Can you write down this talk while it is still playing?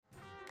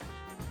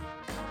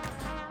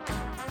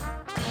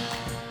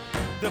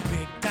The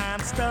big time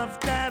stuff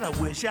that I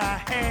wish I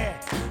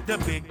had. The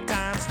big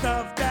time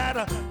stuff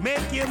that'll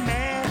make you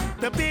mad.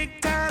 The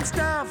big time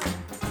stuff.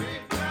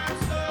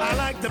 I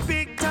like the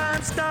big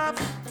time stuff.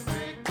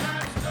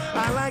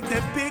 I like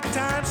the big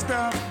time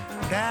stuff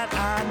that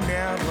I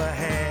never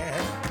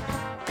had.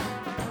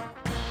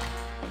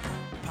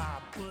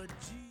 Papa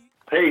G.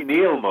 Hey,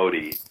 Neil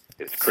Modi.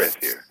 It's Chris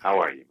here. How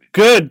are you, man?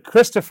 Good,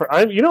 Christopher.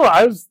 I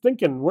was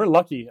thinking we're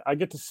lucky. I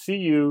get to see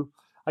you.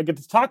 I get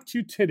to talk to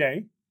you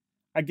today.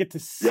 I get to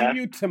see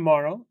you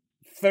tomorrow,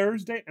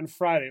 Thursday and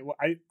Friday. Well,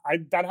 I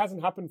that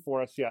hasn't happened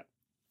for us yet.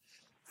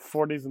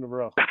 4 days in a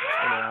row.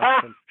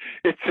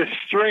 It's a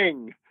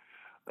string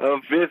of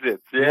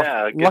visits.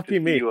 Yeah, I get lucky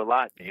to me. See you a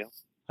lot, Neil.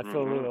 I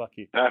feel really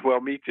lucky.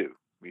 Well, me too.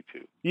 Me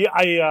too. Yeah,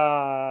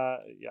 I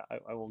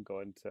won't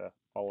go into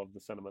all of the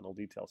sentimental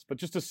details, but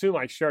just assume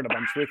I shared a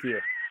bunch with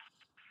you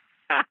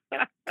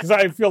because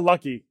I feel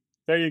lucky.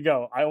 There you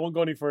go. I won't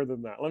go any further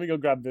than that. Let me go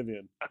grab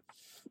Vivienne.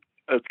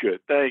 That's good.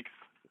 Thanks.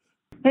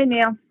 Hey,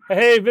 Neil.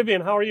 Hey,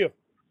 Vivienne, how are you?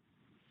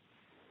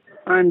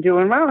 I'm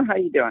doing well. How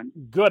you doing?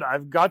 Good.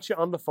 I've got you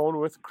on the phone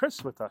with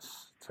Chris with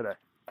us today.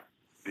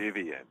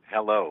 Vivienne,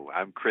 hello.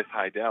 I'm Chris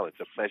Heidel. It's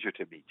a pleasure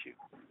to meet you.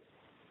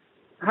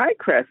 Hi,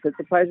 Chris. It's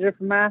a pleasure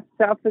for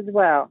myself as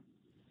well.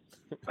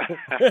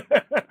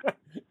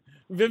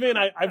 Vivienne,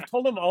 I've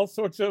told him all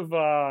sorts of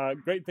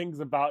great things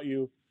about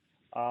you.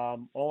 A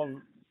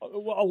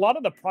lot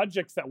of the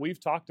projects that we've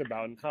talked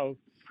about and how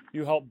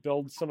you helped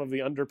build some of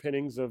the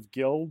underpinnings of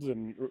Guild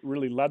and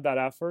really led that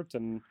effort,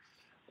 and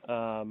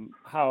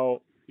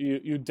how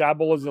you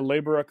dabble as a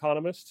labor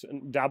economist.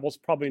 And dabble's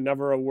probably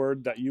never a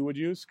word that you would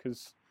use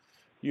because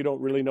you don't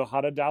really know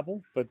how to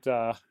dabble. But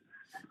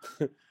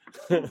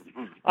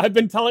I've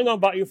been telling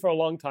about you for a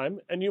long time,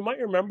 and you might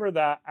remember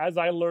that as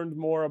I learned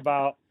more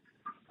about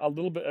a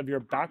little bit of your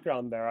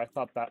background there, I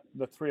thought that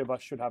the three of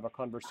us should have a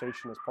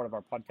conversation as part of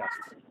our podcast.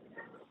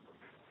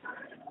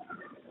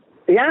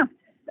 Yeah,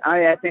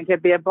 I think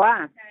it'd be a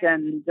blast.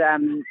 And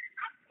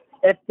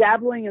if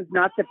dabbling is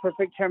not the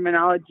perfect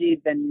terminology,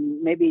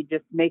 then maybe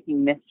just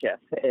making mischief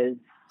is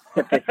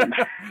sufficient.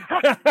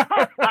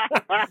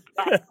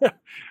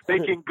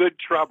 Making good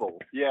trouble,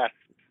 yes.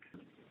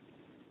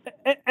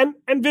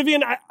 And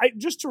Vivienne, I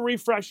just to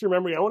refresh your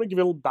memory, I want to give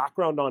you a little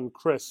background on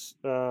Chris.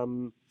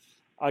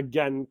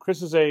 Again,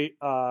 Chris is a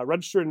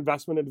registered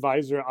investment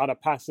advisor out of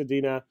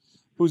Pasadena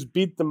who's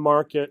beat the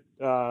market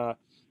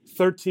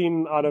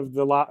 14 out of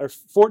the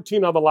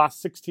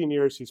last 16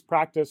 years he's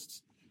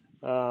practiced,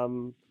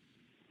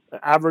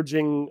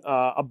 averaging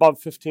above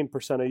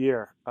 15% a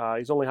year.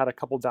 He's only had a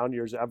couple down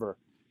years ever.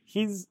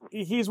 He's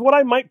what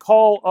I might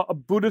call a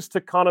Buddhist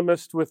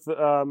economist with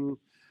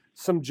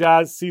some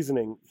jazz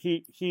seasoning.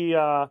 He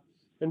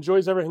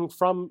enjoys everything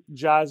from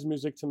jazz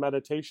music to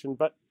meditation,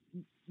 but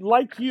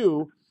like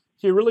you,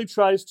 he really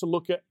tries to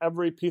look at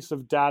every piece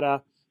of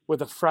data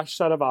with a fresh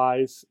set of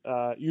eyes,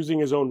 using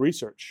his own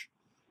research.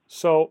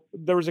 So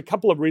there was a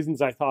couple of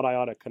reasons I thought I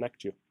ought to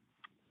connect you.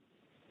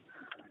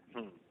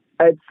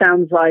 It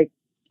sounds like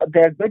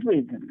they're good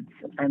reasons.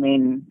 I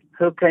mean,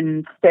 who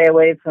can stay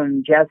away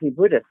from jazzy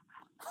Buddhists?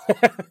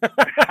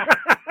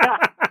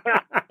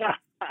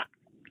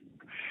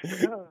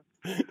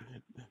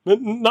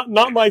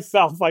 Not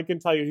myself, I can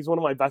tell you. He's one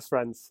of my best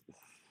friends.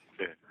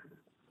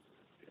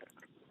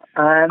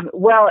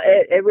 Well,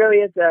 it really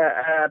is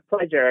a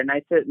pleasure, and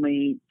I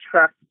certainly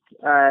trust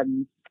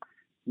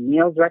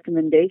Neil's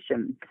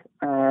recommendations.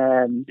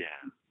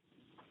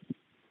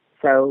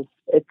 So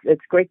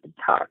it's great to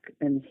talk,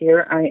 and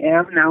here I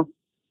am now,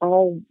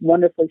 all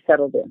wonderfully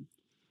settled in.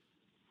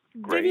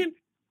 Vivienne,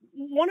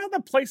 one of the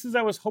places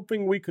I was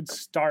hoping we could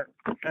start,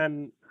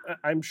 and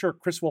I'm sure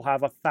Chris will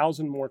have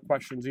 1,000 more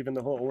questions, even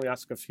though he'll only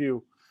ask a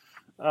few.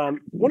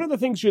 One of the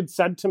things you'd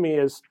said to me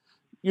is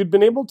you'd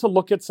been able to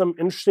look at some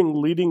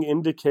interesting leading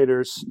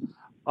indicators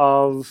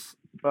of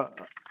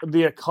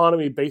the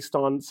economy based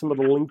on some of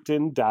the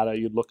LinkedIn data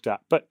you'd looked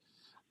at. But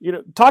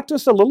talk to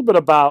us a little bit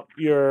about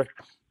your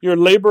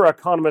labor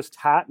economist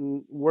hat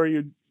and where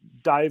you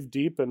dive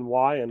deep and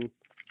why, and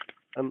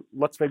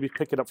let's maybe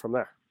pick it up from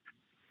there.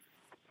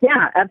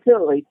 Yeah,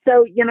 absolutely.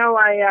 So,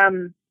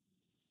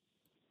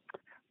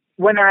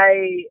 when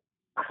I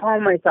call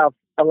myself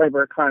a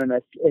labor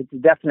economist, it's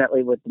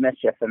definitely with the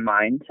mischief in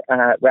mind,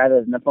 rather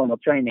than the formal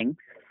training.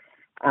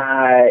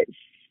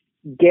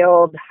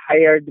 Guild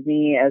hired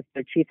me as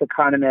their chief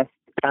economist,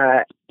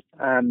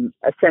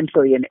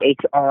 essentially an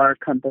HR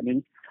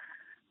company,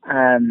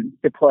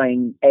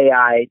 deploying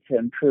AI to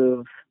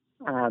improve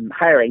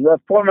hiring.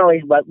 Well,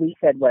 formerly, what we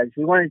said was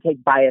we wanted to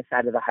take bias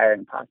out of the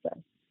hiring process,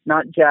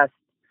 not just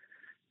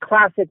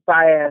classic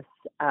bias,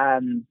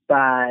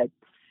 but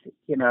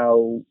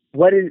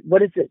what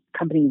does the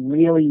company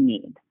really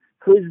need?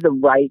 Who's the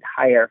right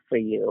hire for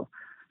you?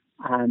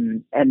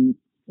 And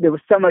there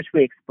was so much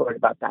we explored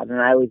about that, and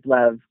I always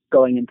love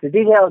going into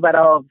detail about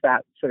all of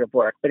that sort of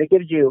work. But it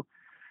gives you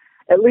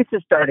at least a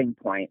starting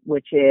point,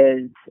 which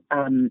is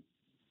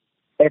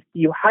if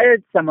you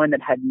hired someone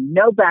that had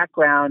no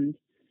background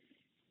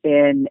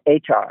in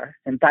HR.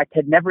 In fact,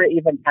 had never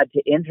even had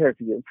to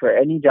interview for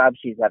any job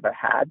she's ever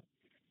had,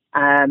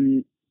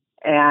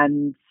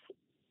 and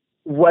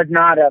was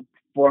not a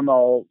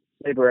formal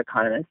labor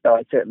economist, though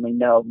I certainly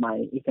know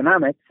my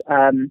economics.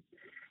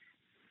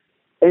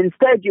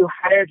 Instead, you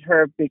hired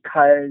her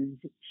because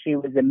she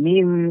was a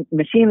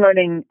machine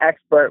learning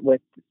expert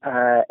with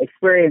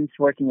experience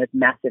working with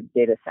massive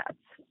data sets.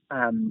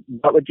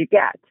 What would you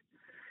get?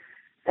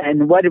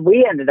 And what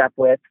we ended up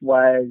with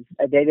was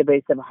a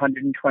database of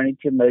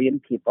 122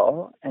 million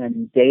people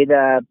and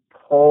data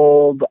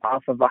pulled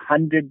off of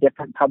 100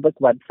 different public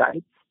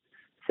websites.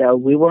 So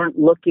we weren't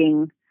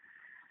looking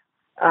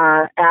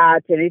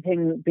at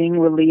anything being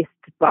released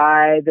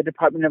by the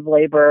Department of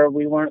Labor.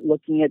 We weren't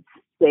looking at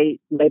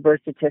state labor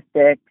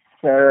statistics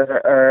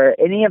or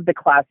any of the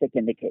classic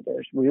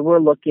indicators. We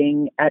were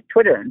looking at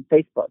Twitter and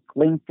Facebook,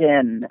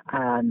 LinkedIn,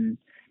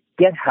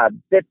 GitHub,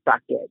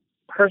 Bitbucket,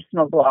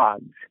 personal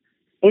blogs,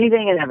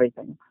 anything and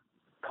everything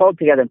pulled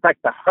together. In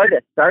fact, the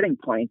hardest starting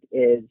point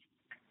is,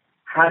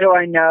 how do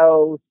I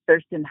know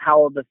Thurston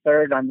Howell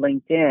III on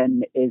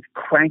LinkedIn is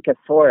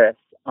Crankosaurus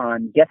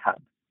on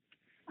GitHub?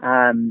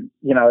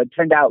 It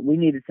turned out we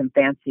needed some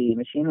fancy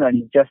machine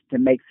learning just to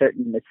make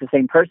certain it's the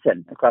same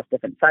person across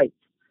different sites,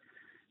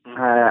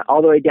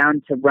 all the way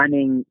down to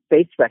running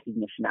face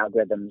recognition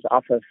algorithms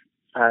off of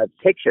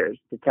pictures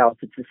to tell if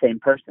it's the same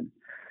person.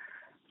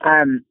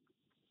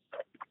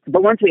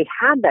 But once we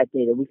had that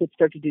data, we could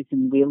start to do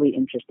some really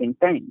interesting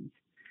things.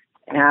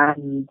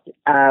 And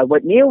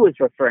what Neil was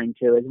referring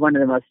to is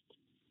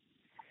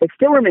it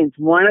still remains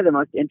one of the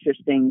most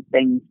interesting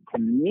things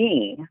to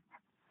me,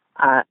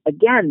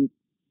 again,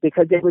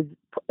 because it was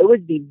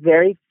the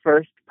very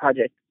first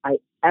project I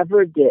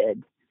ever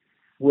did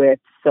with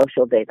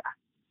social data.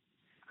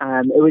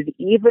 It was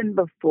even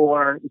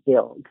before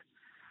Guild.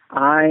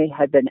 I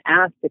had been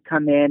asked to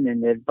come in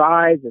and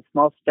advise a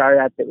small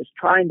startup that was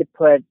trying to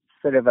put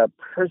sort of a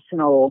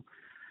personal,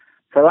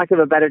 for lack of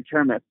a better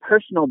term, a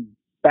personal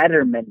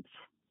betterment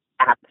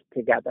app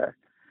together.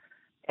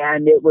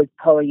 And it was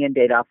pulling in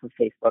data off of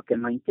Facebook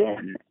and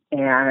LinkedIn.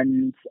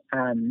 And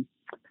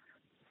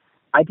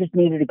I just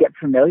needed to get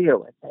familiar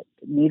with it,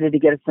 needed to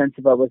get a sense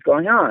of what was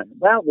going on.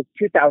 Well, it was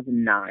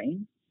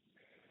 2009.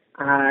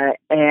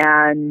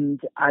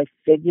 And I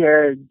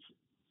figured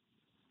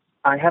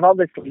I have all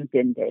this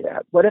LinkedIn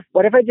data. What if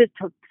I just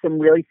took some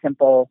really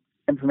simple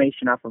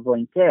information off of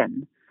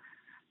LinkedIn?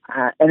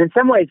 And in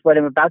some ways, what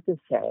I'm about to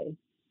say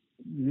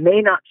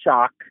may not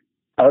shock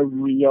a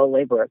real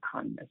labor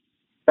economist.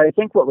 But I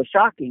think what was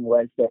shocking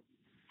was that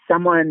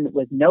someone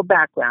with no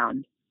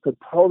background could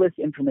pull this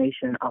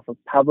information off of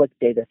public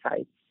data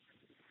sites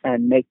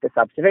and make this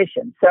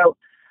observation. So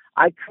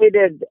I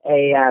created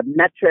a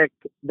metric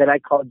that I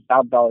called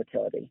job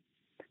volatility.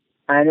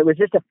 And it was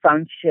just a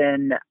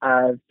function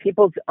of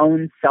people's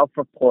own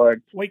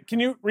self-reports. Wait,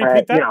 can you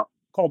repeat that?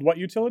 Called what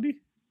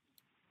utility?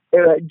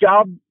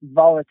 Job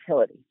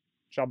volatility.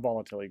 Job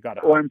volatility, got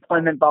it. Or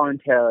employment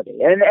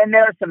volatility. And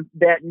there are some,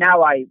 that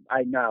now I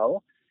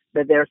know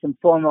that there are some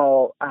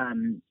formal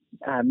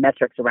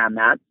metrics around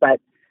that,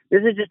 but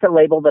this is just a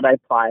label that I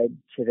applied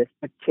to this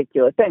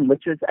particular thing,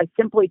 which was I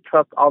simply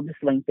took all this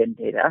LinkedIn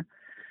data,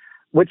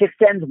 which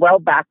extends well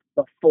back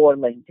before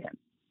LinkedIn.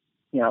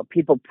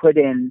 People put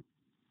in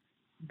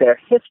their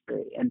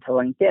history into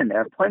LinkedIn,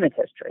 their employment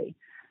history.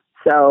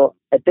 So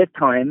at this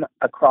time,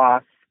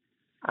 across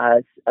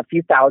a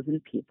few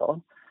thousand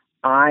people,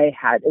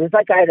 it was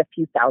like I had a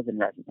few thousand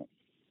resumes.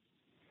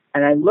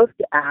 And I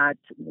looked at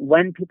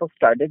when people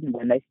started and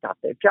when they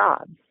stopped their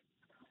jobs.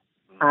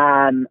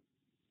 And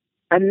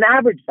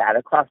averaged that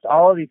across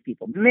all of these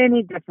people,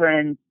 many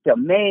different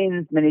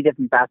domains, many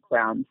different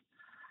backgrounds.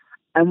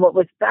 And what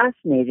was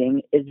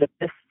fascinating is that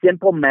this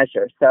simple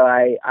measure, so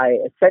I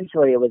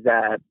essentially, it was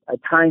a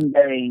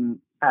time-varying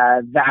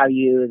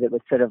value that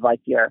was sort of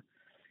like your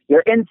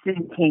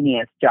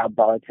instantaneous job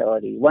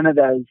volatility, one of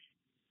those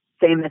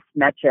famous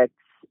metrics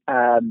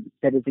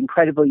that is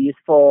incredibly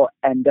useful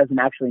and doesn't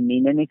actually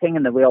mean anything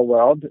in the real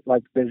world.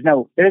 Like there's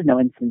no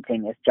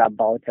instantaneous job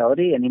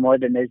volatility any more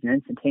than there's an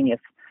instantaneous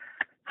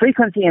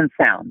frequency in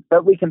sound,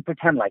 but we can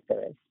pretend like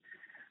there is.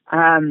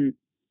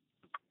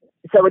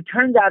 So it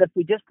turns out if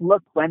we just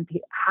look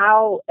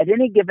how at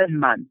any given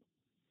month,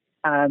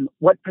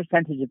 what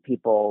percentage of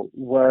people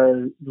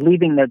were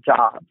leaving their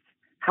jobs,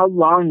 how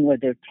long were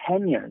their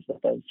tenures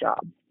of those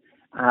jobs,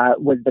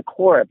 was the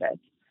core of it.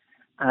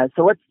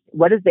 So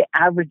what is the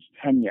average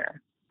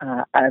tenure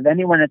of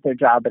anyone at their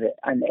job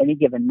on any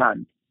given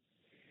month?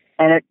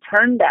 And it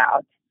turned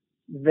out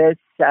this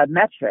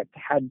metric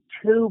had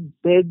two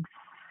big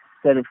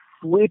sort of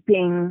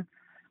sweeping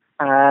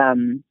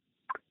and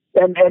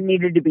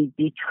needed to be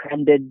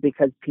detrended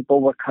because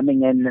people were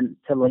coming in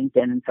to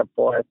LinkedIn and so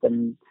forth,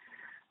 and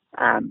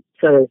so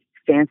there's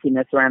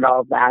fanciness around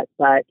all of that.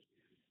 But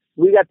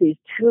we got these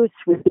two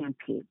sweeping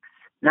peaks,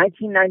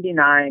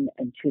 1999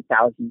 and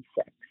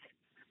 2006.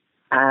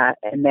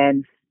 And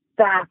then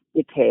fast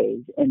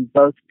decays in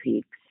both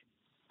peaks,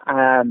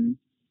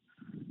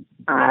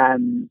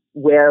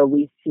 where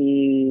we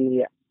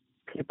see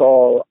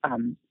people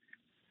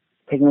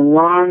taking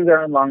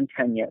longer and long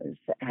tenures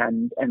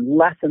and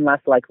less and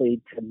less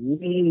likely to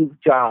leave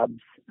jobs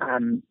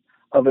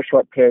over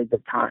short periods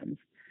of time.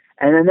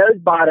 And then those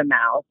bottom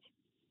out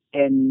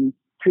in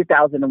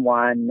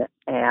 2001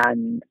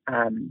 and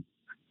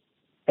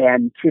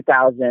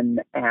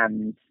 2000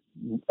 and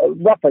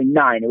roughly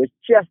 9. It was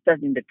just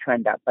starting to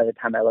trend up by the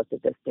time I looked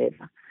at this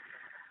data.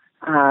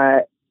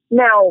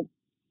 Now,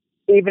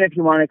 even if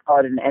you want to call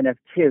it an N of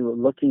 2,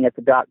 looking at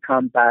the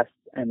dot-com bust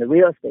and the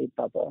real estate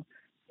bubble,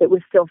 it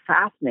was still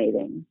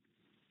fascinating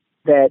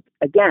that,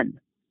 again,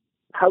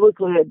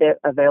 publicly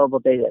available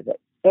data that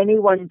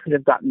anyone could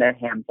have gotten their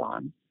hands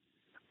on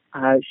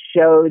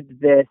showed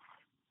this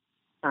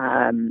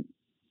clear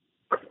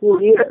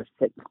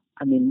signal.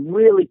 I mean,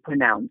 really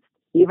pronounced,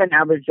 even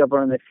averaged over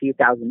only a few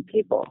thousand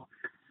people,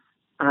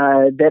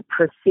 that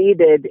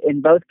preceded,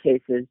 in both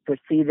cases,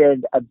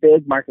 preceded a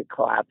big market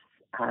collapse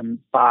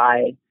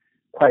by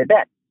quite a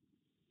bit.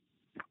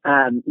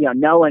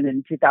 No one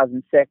in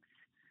 2006,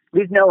 at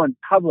least no one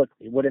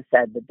publicly would have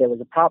said that there was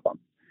a problem,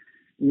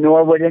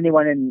 nor would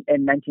anyone in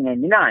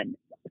 1999.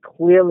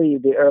 Clearly,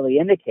 the early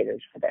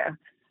indicators were there.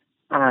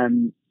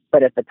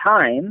 But at the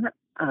time,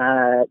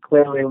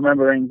 clearly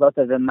remembering both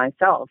of them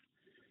myself,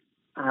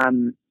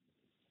 no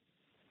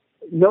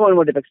one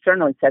would have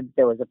externally said that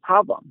there was a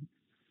problem.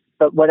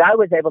 But what I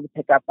was able to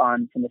pick up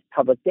on from this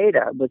public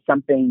data was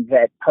something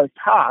that post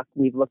hoc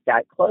we've looked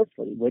at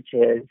closely, which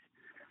is,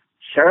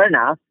 sure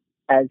enough,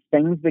 as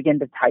things begin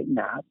to tighten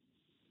up,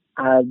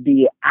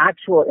 the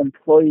actual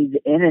employees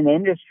in an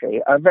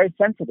industry are very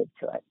sensitive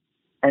to it.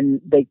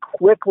 And they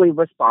quickly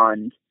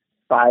respond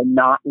by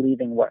not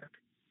leaving work.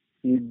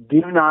 You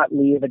do not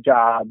leave a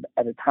job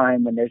at a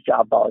time when there's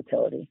job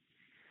volatility.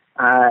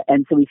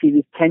 And so we see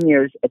these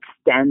tenures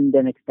extend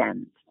and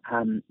extend.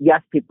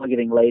 Yes, people are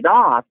getting laid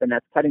off, and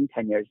that's cutting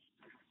tenures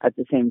at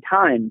the same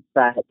time.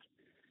 But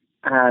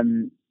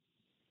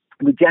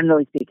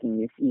generally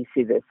speaking, you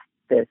see this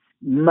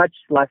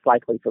much less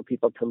likely for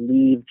people to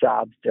leave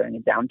jobs during a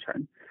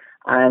downturn.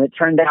 And it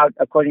turned out,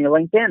 according to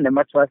LinkedIn, they're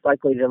much less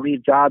likely to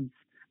leave jobs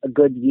a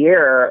good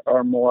year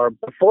or more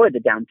before the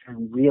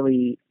downturn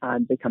really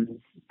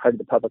becomes part of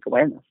the public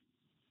awareness.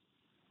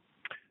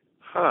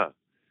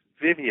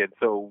 Vivienne,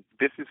 so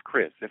this is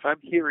Chris. If I'm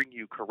hearing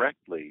you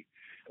correctly,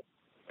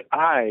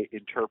 I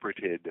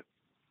interpreted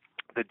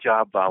the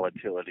job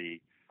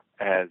volatility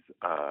as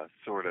a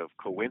sort of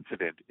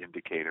coincident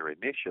indicator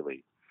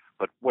initially.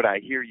 But what I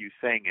hear you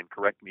saying, and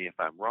correct me if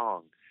I'm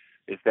wrong,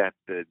 is that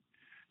the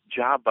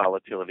job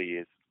volatility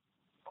is,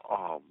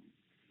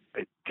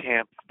 it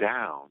tamps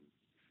down.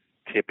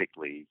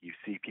 Typically, you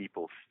see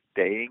people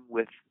staying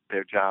with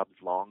their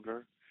jobs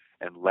longer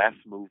and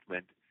less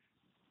movement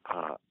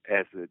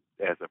as a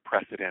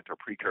precedent or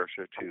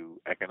precursor to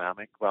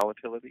economic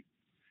volatility?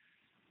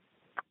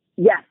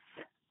 Yes,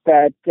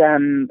 that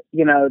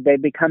they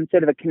become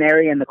sort of a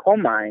canary in the coal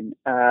mine,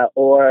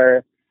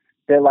 or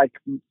they're like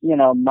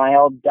my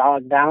old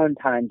dog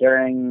Valentine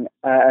during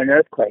an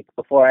earthquake.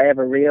 Before I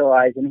ever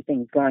realized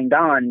anything's going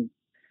on,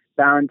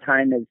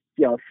 Valentine is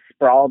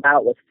sprawled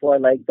out with 4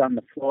 legs on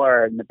the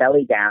floor and the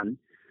belly down,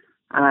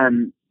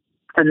 and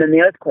then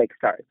the earthquake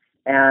starts.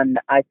 And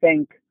I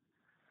think,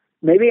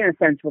 maybe in a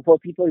sense, before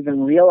people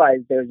even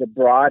realize there's a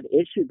broad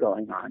issue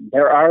going on,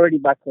 they're already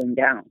buckling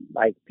down.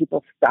 Like,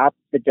 people stop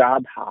the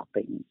job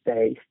hopping.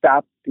 They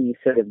stop the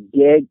sort of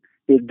the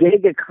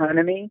gig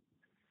economy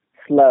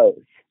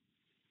slows.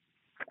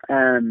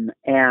 And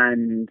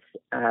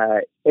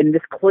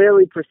this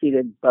clearly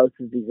preceded both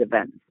of these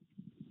events.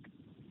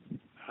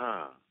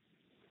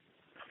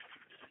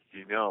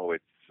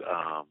 It's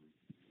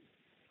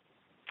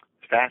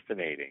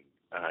fascinating.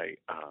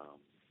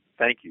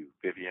 Thank you,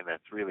 Vivienne.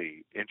 That's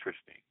really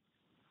interesting.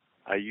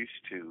 I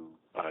used to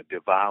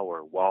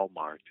devour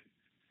Walmart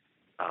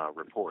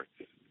reports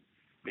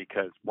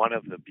because one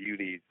of the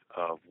beauties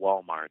of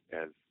Walmart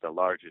as the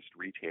largest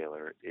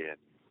retailer in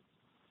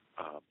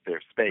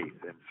their space,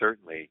 and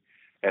certainly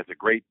as a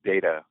great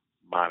data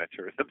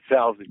monitor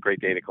themselves, a great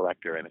data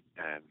collector, and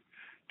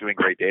doing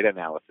great data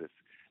analysis,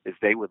 is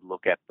they would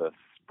look at the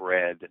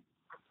spread,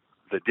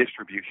 the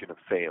distribution of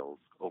sales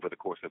over the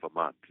course of a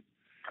month.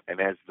 And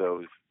as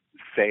those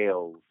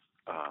sales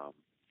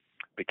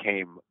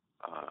became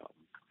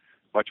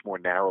much more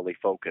narrowly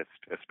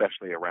focused,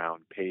 especially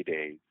around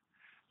paydays,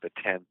 the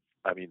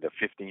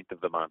 15th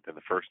of the month and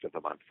the 1st of the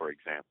month, for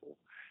example,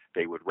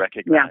 they would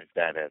recognize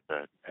that as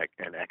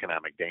an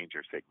economic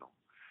danger signal,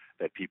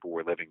 that people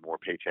were living more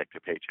paycheck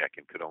to paycheck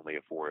and could only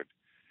afford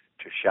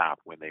to shop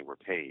when they were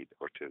paid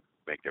or to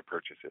make their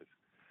purchases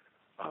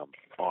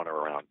on or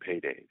around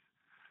paydays.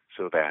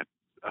 So that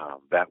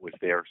that was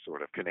their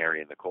sort of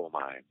canary in the coal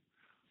mine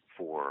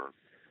for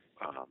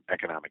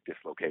economic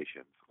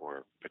dislocations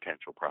or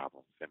potential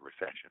problems and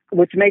recession.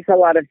 Which makes a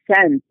lot of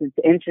sense. It's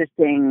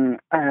interesting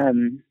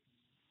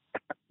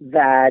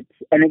that,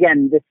 and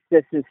again,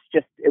 this is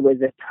just, it was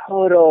a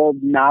total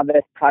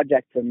novice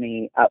project for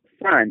me up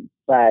front,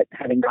 but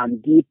having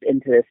gone deep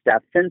into this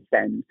stuff since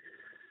then,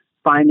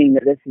 finding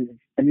that this is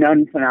a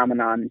known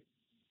phenomenon,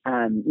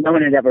 no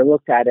one had ever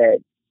looked at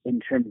it in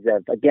terms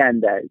of,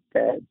 again,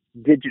 the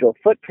digital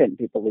footprint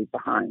people leave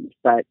behind.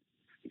 But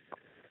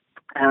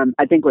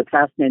I think what's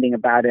fascinating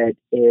about it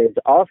is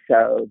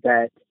also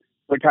that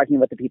we're talking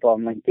about the people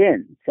on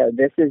LinkedIn. So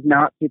this is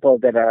not people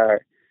that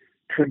are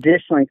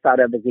traditionally thought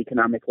of as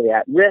economically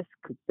at risk,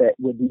 that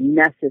would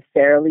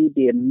necessarily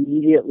be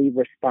immediately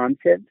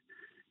responsive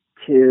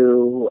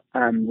to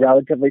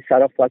relatively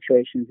subtle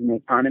fluctuations in the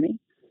economy.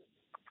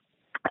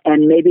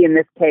 And maybe in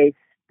this case,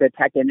 the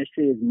tech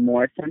industry is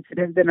more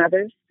sensitive than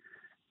others.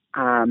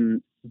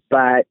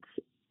 But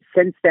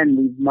since then,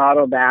 we've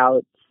modeled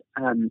out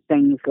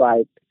things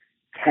like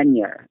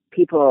tenure.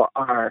 People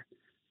are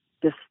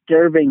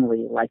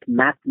disturbingly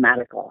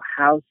mathematical.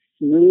 How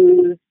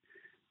smooth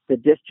the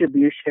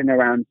distribution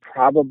around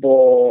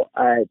probable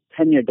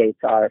tenure dates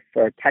are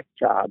for a tech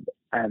job.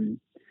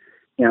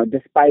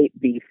 Despite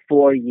the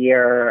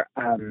 4-year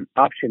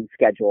option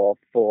schedule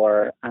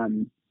for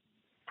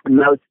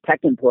most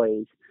tech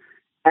employees,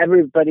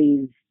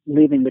 everybody's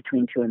leaving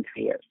between 2 and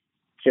 3 years.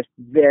 Just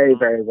very,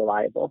 very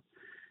reliable.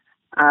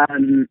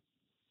 And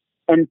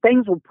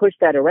things will push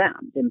that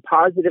around in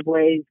positive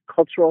ways.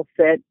 Cultural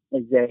fit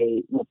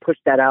will push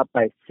that out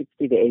by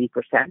 60 to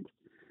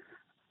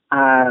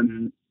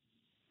 80%.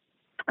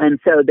 And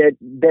so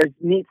there's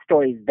neat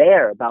stories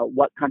there about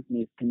what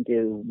companies can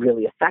do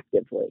really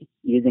effectively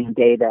using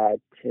data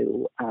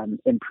to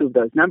improve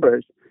those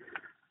numbers.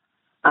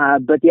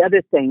 But the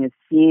other thing is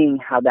seeing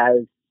how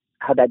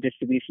that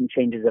distribution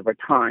changes over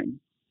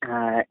time,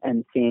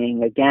 and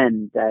seeing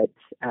again that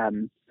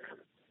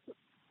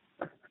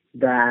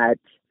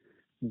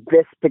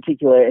this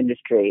particular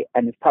industry,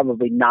 and it's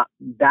probably not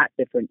that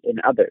different in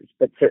others,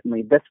 but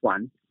certainly this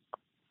one,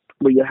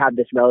 where you have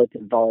this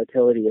relative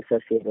volatility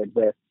associated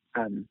with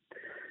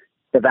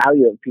the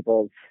value of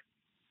people's,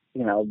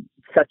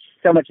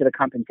 so much of the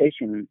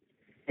compensation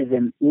is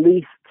at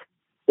least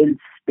in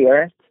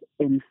spirit,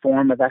 in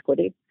form of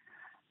equity,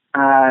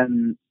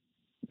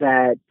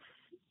 that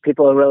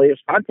people are really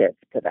responsive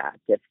to that.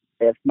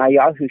 If my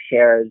Yahoo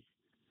shares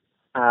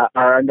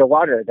are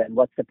underwater, then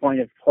what's the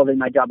point of holding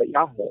my job at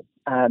Yahoo?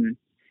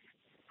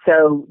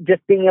 So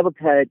just being able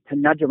to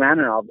nudge around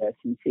in all this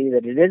and see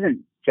that it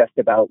isn't just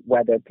about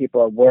whether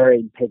people are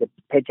worried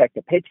paycheck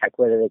to paycheck,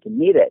 whether they can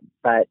meet it,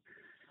 but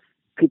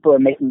people are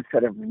making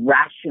sort of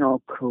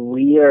rational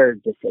career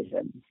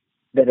decisions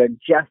that are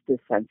just as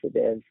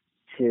sensitive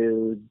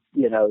to,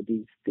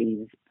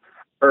 these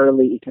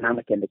early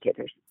economic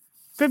indicators.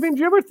 Vivienne,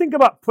 do you ever think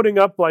about putting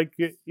up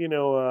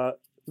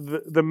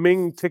the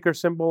Ming ticker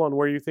symbol on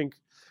where you think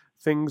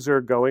things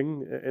are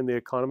going in the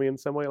economy in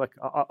some way? Like,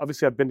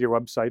 obviously I've been to your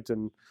website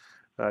and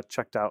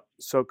checked out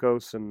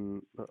Socos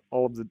and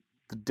all of the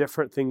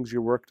different things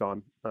you worked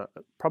on.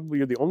 Probably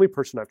you're the only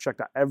person I've checked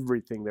out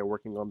everything they're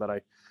working on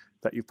that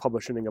you've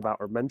published anything about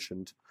or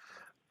mentioned,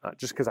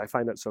 just because I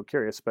find that so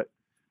curious. But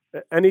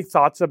any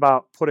thoughts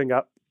about putting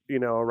up,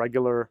 a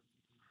regular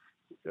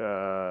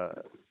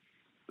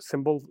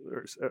symbol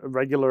or a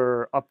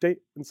regular update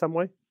in some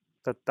way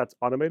that's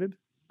automated?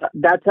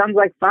 That sounds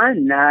like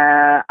fun.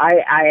 I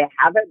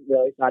haven't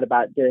really thought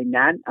about doing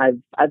that.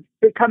 I've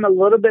become a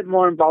little bit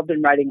more involved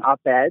in writing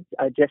op-eds.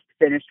 I just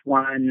finished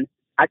one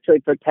actually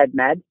for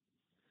TED-Med.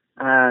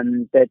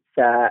 That's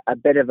a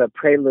bit of a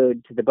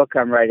prelude to the book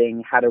I'm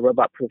writing, How to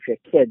Robot-Proof Your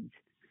Kids.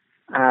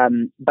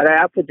 But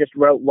I also just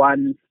wrote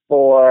one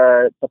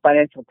for the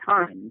Financial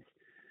Times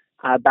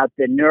about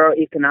the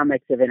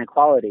neuroeconomics of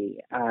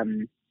inequality,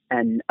 and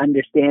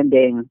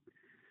understanding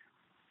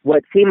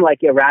what seem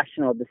like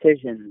irrational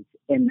decisions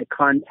in the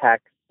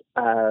context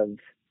of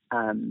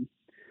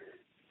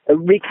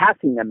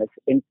recasting them as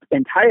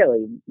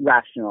entirely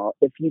rational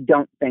if you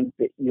don't think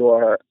that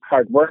your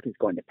hard work is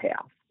going to pay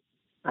off.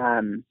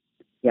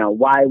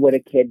 Why would a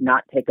kid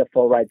not take a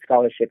full ride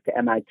scholarship to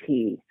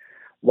MIT?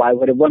 Why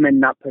would a woman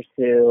not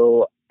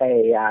pursue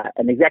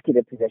an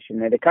executive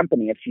position at a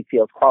company if she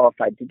feels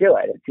qualified to do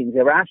it? It seems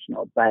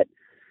irrational. But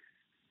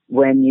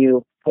when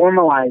you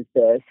formalize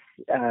this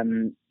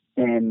in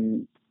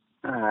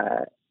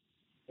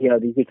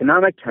these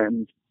economic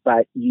terms,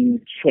 but you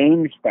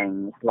change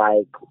things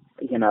like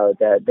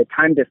the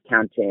time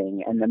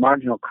discounting and the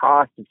marginal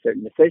cost of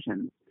certain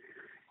decisions,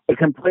 it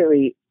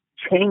completely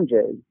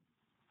changes.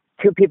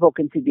 Two people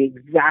can see the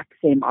exact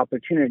same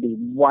opportunity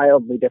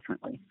wildly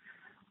differently.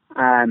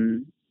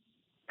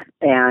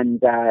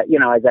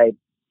 As I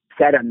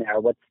said on there,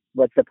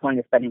 what's the point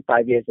of spending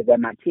 5 years at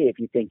MIT if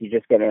you think you're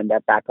just going to end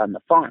up back on the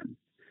farm?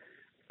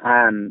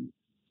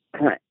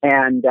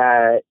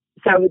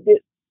 So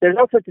there's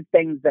all sorts of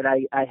things that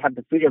I have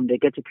the freedom to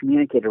get to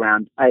communicate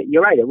around.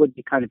 You're right, it would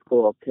be kind of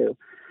cool to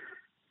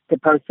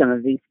post some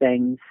of these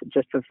things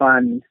just for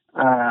fun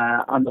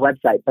on the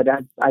website, but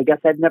I guess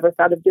I've never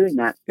thought of doing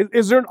that.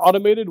 Is there an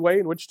automated way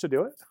in which to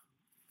do it?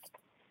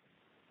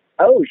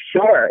 Oh,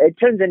 sure. It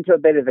turns into a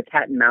bit of a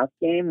cat and mouse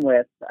game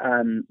with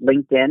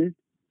LinkedIn.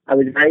 I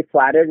was very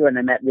flattered when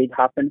I met Reid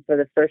Hoffman for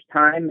the first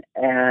time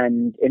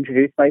and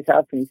introduced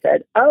myself, and he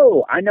said,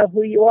 "Oh, I know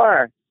who you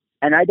are,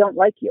 and I don't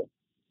like you."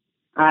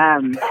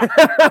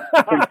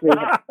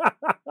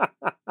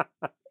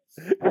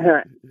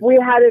 We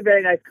had a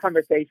very nice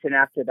conversation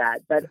after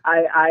that, but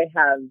I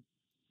have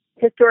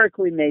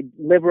historically made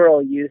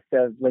liberal use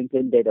of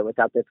LinkedIn data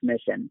without their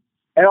permission.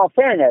 In all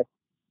fairness,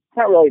 it's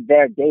not really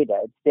their data.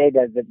 It's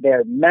data that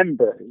their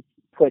members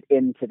put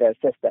into their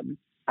system.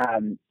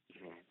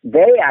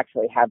 They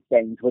actually have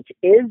things which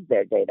is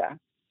their data,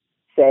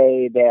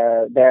 say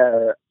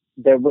their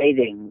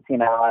ratings. You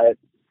know,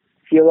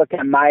 if you look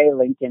at my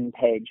LinkedIn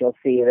page, you'll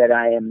see that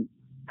I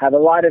have a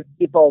lot of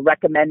people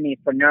recommend me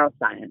for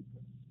neuroscience.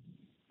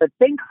 But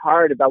think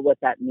hard about what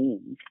that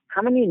means.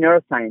 How many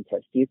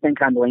neuroscientists do you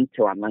think I'm linked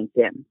to on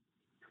LinkedIn?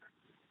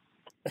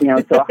 You know,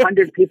 so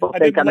 100 people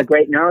think I'm a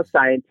great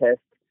neuroscientist,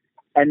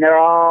 and they're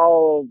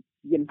all,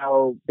 you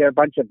know, they're a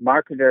bunch of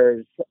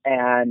marketers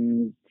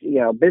and,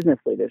 you know, business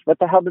leaders. What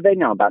the hell do they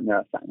know about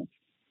neuroscience?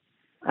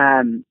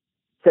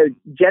 So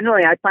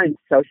generally, I find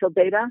social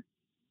data,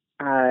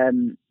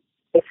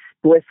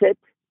 explicit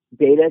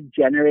data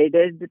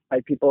generated by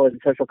people in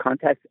social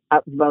context,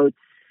 upvotes,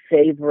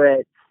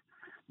 favorites,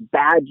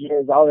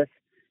 badges, all this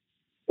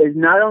is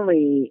not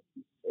only,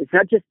 it's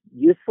not just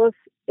useless,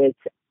 it's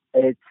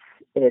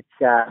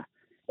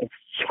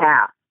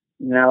chaff,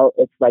 you know,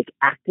 it's like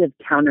active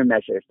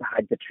countermeasures to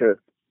hide the truth.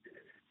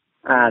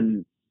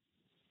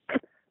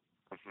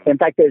 In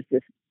fact, there's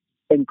this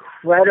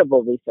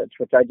incredible research,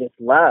 which I just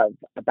love,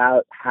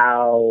 about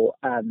how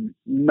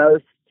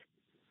most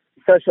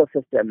social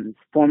systems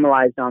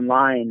formalized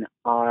online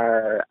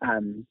are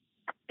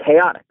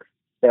chaotic.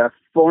 They're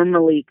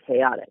formally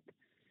chaotic.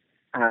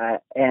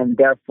 And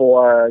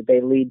therefore,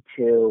 they lead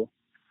to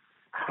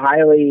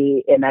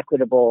highly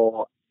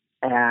inequitable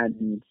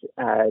and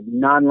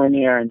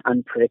nonlinear and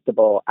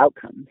unpredictable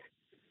outcomes.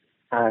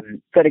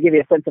 So to give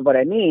you a sense of what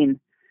I mean,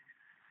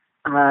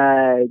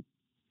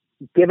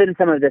 given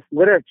some of this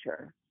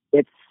literature,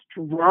 it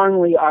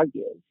strongly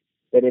argues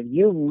that if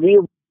you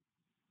really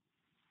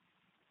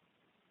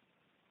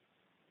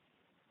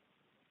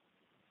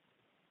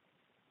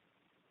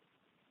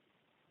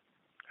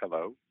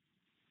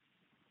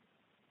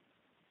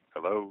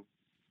Hello.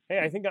 Hey,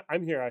 I think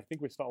I'm here. I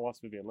think we still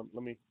lost Vivienne.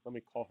 Let me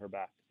call her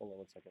back. Hold on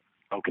 1 second.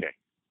 Okay.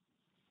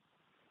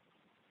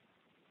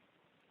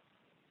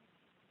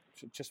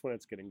 Just when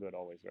it's getting good,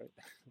 always, right?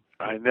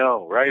 I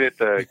know, right at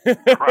the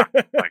crux.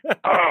 Like,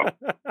 oh.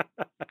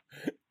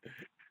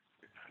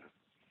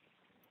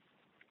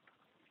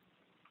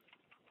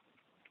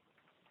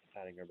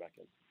 Adding her back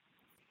in.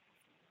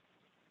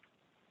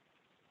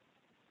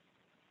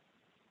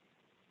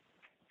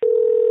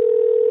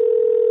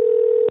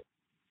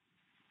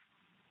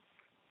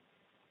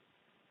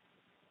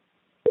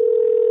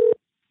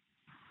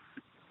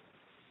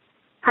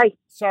 Hi.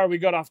 Sorry, we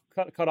got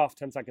cut off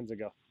 10 seconds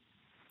ago.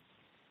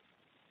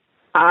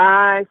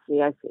 I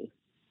see.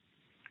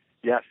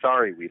 Yeah,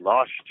 sorry, we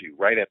lost you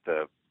right at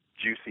the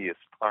juiciest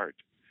part.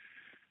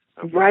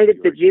 Right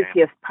at the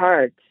juiciest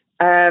part.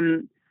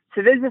 So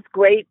there's this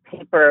great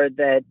paper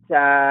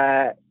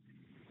that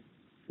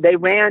they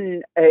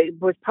ran. It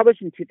was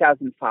published in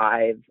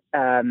 2005.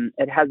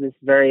 It has this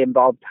very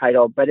involved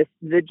title, but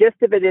the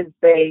gist of it is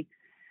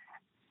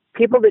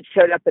people that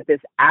showed up at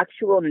this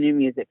actual new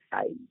music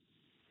site,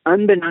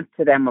 unbeknownst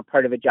to them, were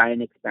part of a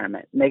giant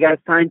experiment. And they got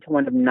assigned to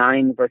one of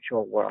 9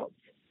 virtual worlds.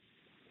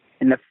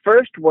 In the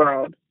first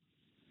world,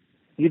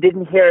 you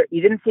didn't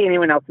see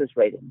anyone else's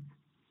ratings.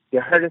 You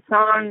heard a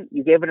song,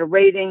 you gave it a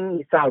rating,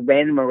 you saw a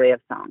random array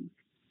of songs.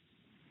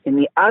 In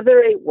the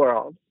other 8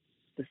 worlds,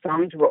 the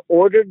songs were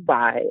ordered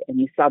by, and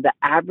you saw the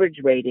average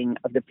rating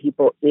of the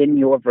people in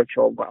your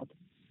virtual world.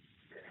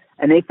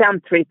 And they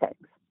found 3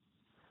 things.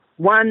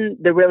 One,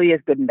 there really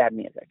is good and bad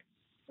music.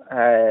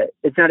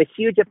 It's not a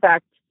huge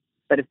effect,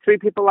 but if 3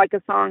 people like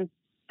a song,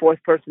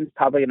 4th person's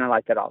probably going to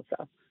like it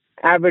also.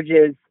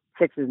 Averages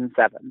 6s and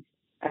 7s.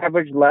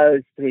 Average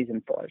lows 3s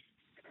and 4s.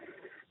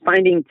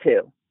 Finding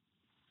 2.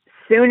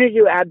 Soon as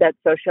you add that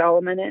social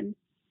element in,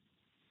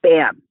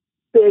 bam,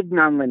 big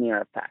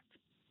nonlinear effect.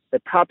 The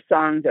top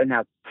songs are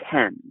now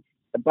 10s.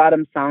 The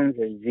bottom songs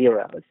are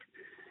 0s.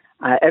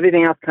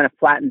 Everything else kind of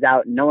flattens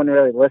out, and no one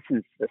really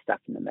listens to the stuff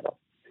in the middle.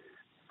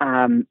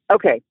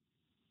 Okay.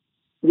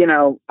 You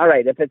know, all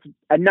right, if it's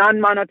a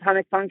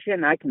non-monotonic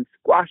function, I can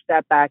squash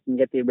that back and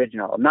get the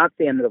original. Not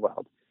the end of the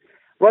world.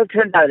 Well, it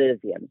turns out it is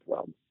the end of the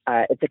world.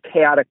 It's a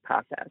chaotic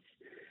process.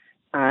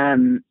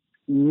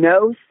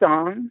 No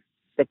song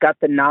that got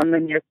the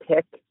nonlinear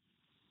kick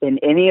in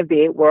any of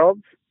the 8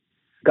 worlds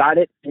got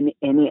it in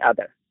any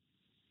other.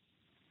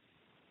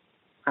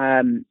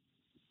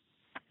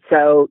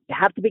 So you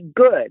have to be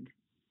good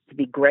to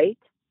be great,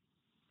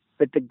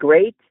 but the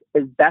great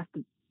is best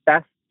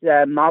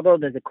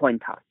modeled as a coin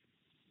toss.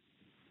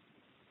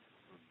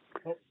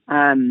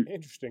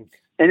 Interesting.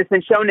 And it's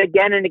been shown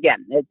again and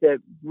again. It's a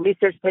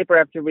research paper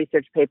after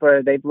research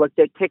paper. They've looked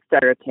at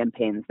Kickstarter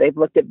campaigns. They've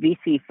looked at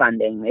VC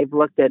funding. They've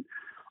looked at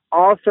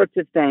all sorts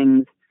of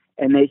things,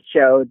 and they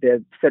show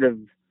the sort of,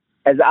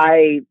 as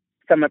I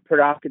somewhat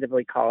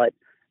provocatively call it,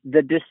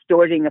 the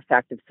distorting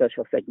effect of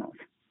social signals.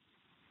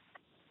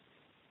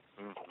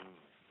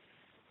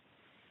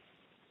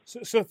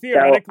 So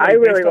theoretically, I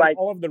really based on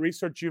all of the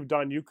research you've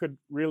done, you could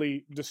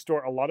really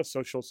distort a lot of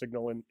social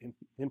signal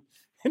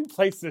in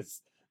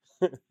places.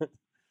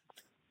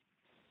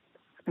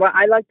 Well,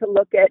 I like to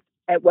look at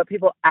what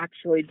people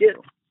actually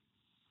do.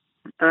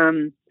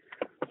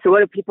 So what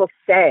do people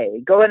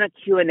say? Go on a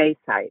Q&A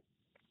site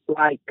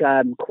like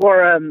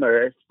Quorum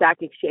or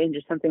Stack Exchange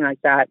or something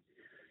like that,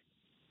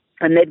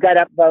 and they've got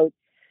upvotes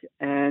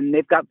and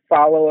they've got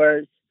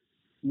followers.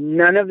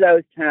 None of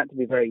those turn out to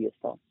be very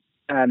useful.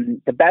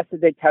 The best that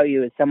they tell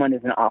you is someone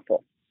is an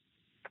awful.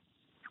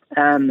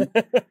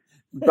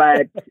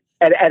 But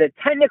at a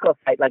technical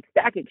site like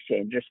Stack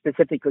Exchange, or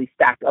specifically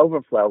Stack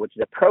Overflow, which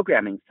is a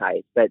programming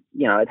site, but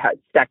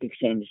Stack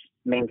Exchange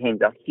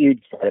maintains a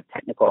huge set of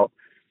technical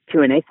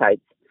Q&A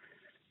sites.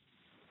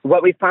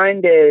 What we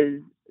find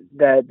is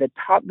the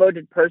top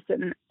voted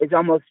person is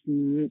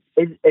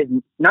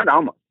not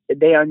almost.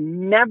 They are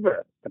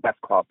never the best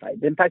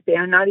qualified. In fact, they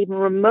are not even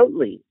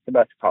remotely the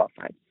best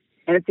qualified.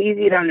 And it's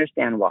easy to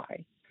understand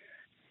why.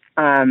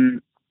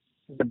 The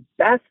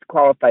best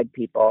qualified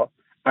people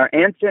are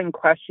answering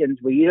questions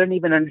where you don't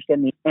even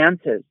understand the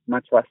answers,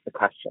 much less the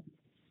questions.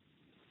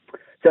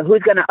 So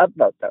who's going to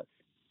upvote those?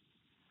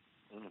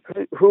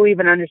 Who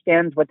even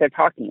understands what they're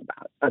talking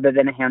about, other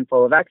than a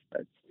handful of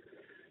experts?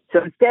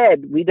 So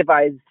instead, we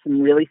devised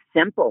some really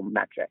simple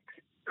metrics.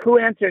 Who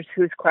answers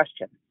whose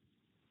question?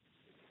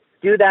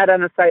 Do that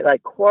on a site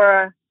like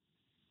Quora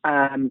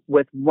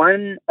with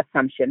one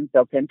assumption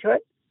built into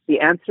it. The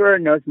answerer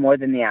knows more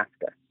than the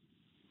asker.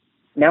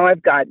 Now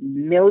I've got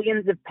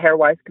millions of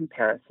pairwise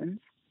comparisons.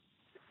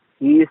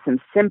 You use some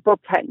simple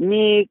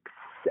techniques,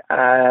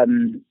 a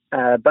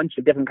bunch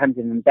of different kinds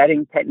of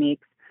embedding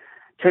techniques.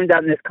 Turns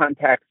out in this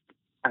context,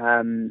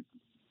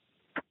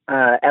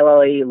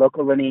 LLE,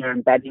 local linear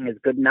embedding, is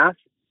good enough.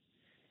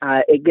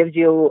 It gives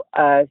you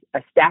a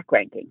stack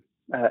ranking,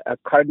 a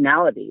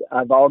cardinality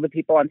of all the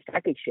people on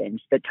Stack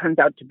Exchange that turns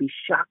out to be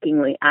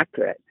shockingly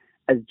accurate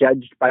as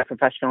judged by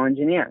professional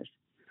engineers.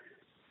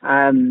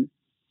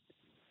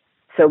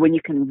 So when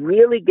you can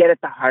really get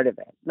at the heart of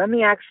it, let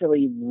me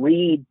actually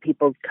read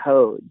people's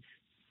codes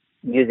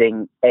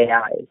using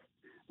AIs.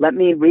 Let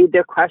me read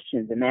their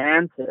questions and their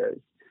answers.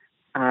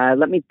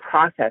 Let me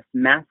process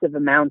massive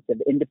amounts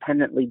of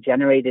independently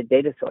generated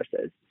data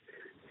sources.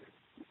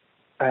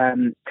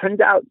 Turns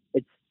out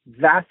it's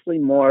vastly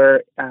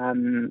more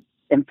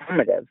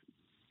informative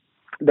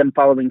than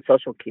following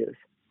social cues.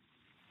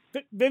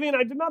 Vivienne,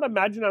 I did not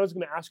imagine I was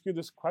going to ask you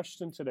this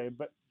question today,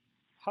 but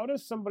how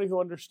does somebody who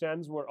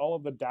understands where all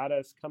of the data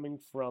is coming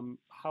from,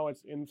 how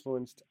it's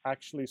influenced,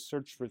 actually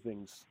search for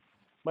things?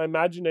 My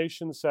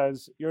imagination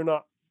says you're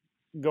not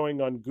going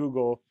on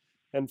Google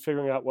and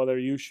figuring out whether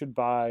you should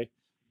buy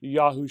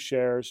Yahoo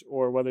shares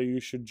or whether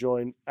you should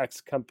join X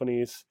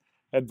company's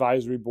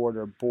advisory board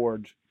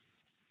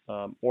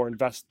or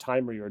invest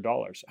time or your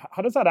dollars.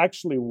 How does that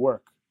actually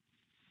work?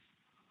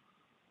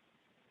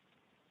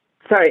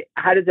 Sorry,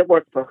 how does it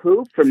work for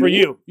who? For me?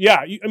 You.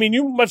 Yeah.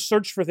 You must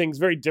search for things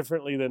very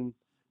differently than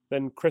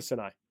Chris and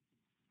I.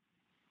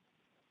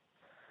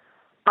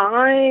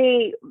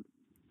 I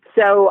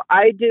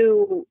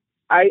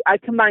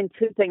combine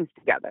two things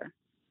together.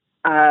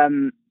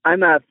 I'm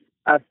a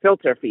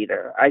filter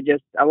feeder.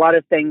 A lot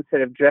of things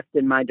sort of drift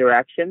in my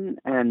direction.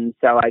 And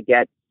so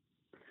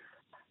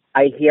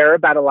I hear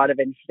about a lot of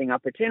interesting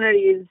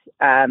opportunities.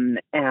 And,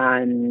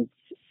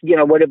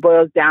 what it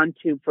boils down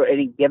to for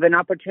any given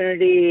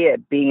opportunity,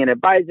 being an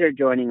advisor,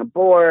 joining a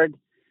board,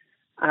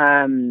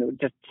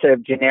 just sort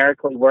of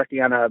generically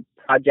working on a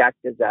project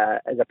as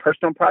a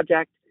personal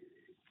project,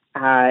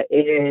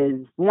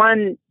 is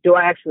one, do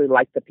I actually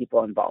like the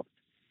people involved?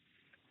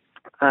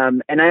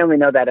 And I only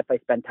know that if I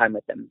spend time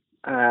with them.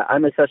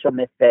 I'm a social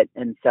misfit,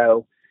 and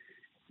so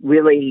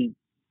really,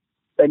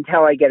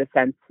 until I get a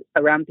sense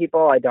around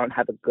people, I don't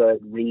have a good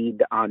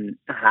read on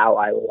how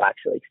I will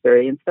actually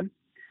experience them.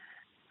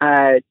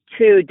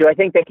 Two, do I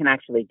think they can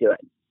actually do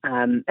it?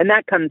 And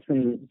that comes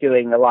from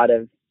doing a lot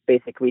of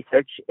basic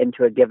research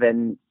into a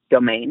given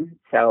domain.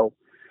 So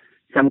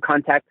some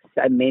contexts,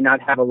 I may not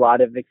have a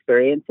lot of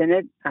experience in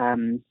it.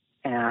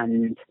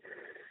 And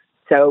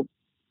so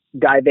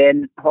dive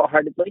in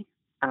wholeheartedly.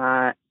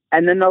 And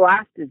then the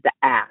last is the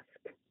ask.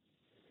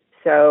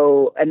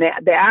 So, and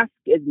the ask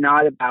is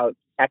not about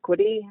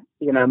equity.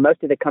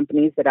 Most of the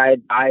companies that I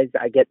advise,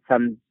 I get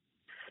some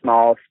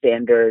small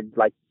standard,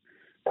 like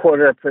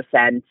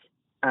 0.25%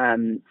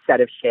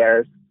 set of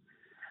shares.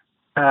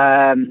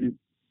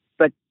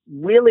 But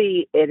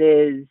really, it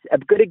is a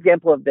good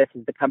example of this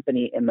is the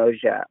company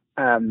Emoja.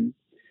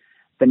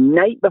 The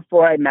night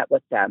before I met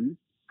with them,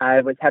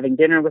 I was having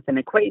dinner with an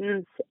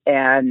acquaintance,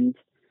 and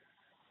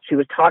she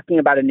was talking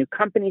about a new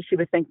company she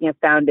was thinking of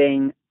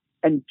founding.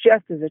 And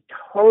just as a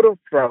total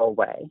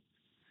throwaway,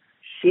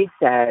 she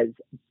says,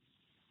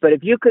 but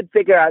if you could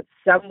figure out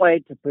some way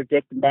to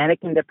predict manic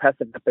and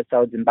depressive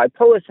episodes in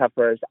bipolar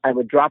sufferers, I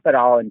would drop it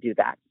all and do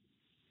that.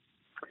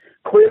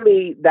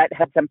 Clearly, that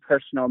had some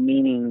personal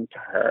meaning to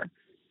her.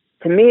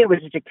 To me, it was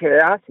just a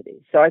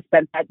curiosity. So I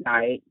spent that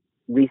night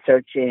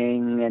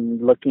researching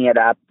and looking it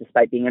up.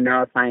 Despite being a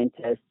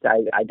neuroscientist,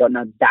 I don't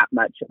know that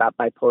much about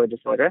bipolar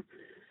disorder.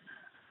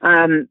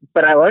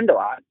 But I learned a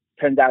lot.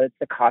 Turns out it's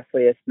the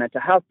costliest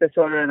mental health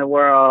disorder in the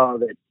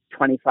world.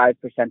 25%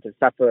 of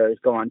sufferers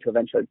go on to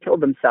eventually kill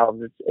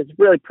themselves. It's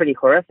really pretty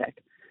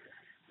horrific.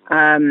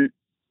 And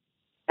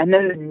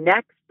then the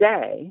next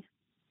day,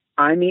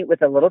 I meet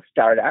with a little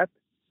startup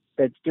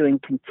that's doing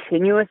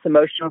continuous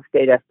emotional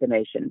state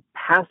estimation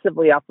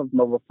passively off of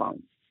mobile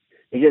phones.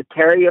 You just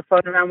carry your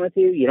phone around with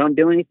you. You don't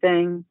do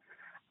anything.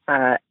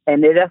 And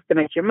it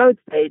estimates your mode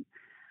state.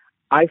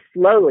 I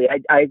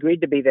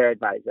agreed to be their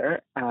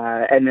advisor.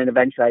 And then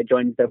eventually I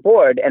joined their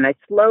board. And I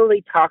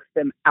slowly talked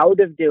them out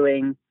of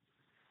doing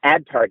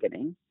ad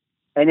targeting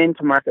and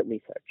into market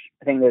research.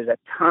 I think there's a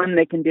ton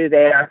they can do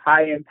there,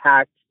 high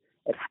impact.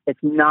 It's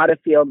not a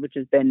field which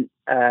has been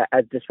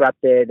as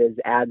disrupted as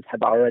ads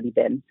have already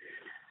been.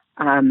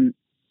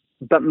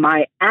 But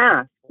my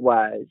ask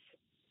was,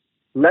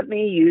 let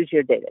me use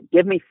your data.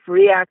 Give me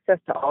free access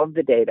to all of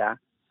the data.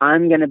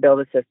 I'm going to build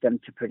a system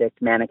to predict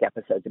manic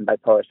episodes in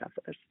bipolar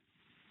sufferers.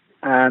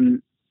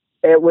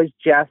 It was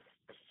just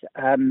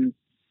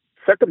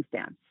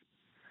circumstance.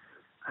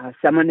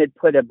 Someone had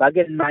put a bug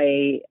in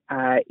my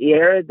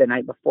ear the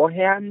night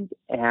beforehand,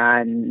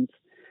 and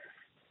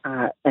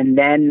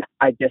then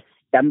I just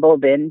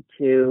stumbled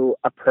into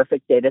a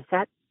perfect data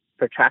set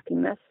for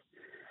tracking this.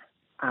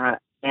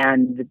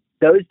 And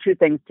those two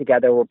things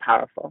together were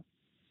powerful.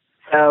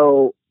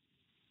 So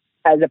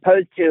as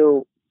opposed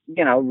to,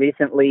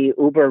 recently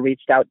Uber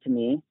reached out to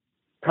me,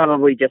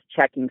 probably just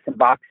checking some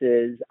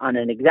boxes on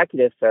an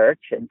executive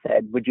search and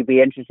said, would you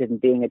be interested in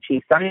being a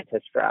chief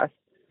scientist for us?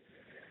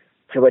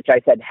 To which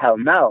I said, hell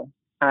no.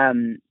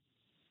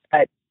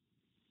 But,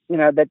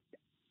 that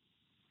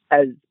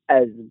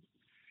as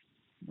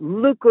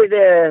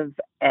lucrative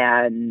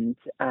and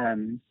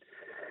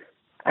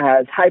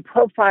as high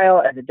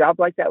profile as a job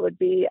like that would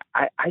be,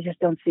 I just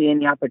don't see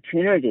any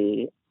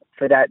opportunity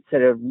for that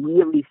sort of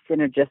really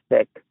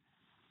synergistic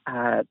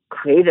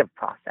creative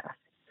process.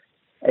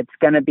 It's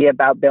going to be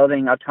about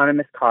building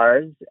autonomous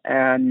cars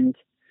and,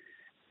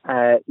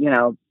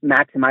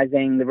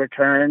 maximizing the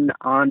return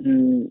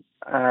on,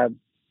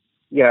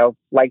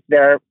 like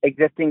their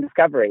existing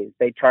discoveries.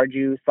 They charge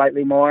you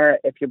slightly more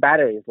if your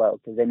battery is low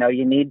because they know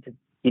you need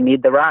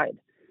the ride.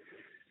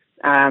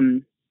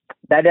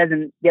 That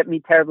doesn't get me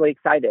terribly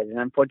excited. And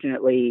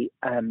unfortunately,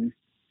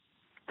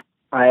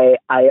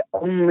 I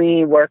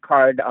only work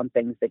hard on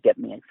things that get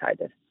me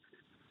excited.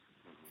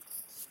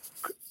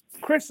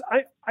 Chris,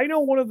 I know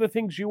one of the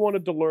things you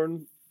wanted to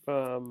learn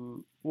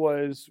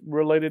was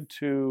related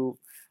to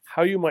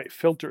how you might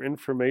filter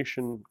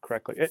information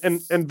correctly.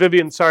 And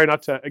Vivienne, sorry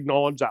not to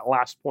acknowledge that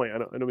last point. I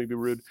don't mean to be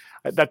rude.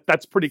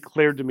 That's pretty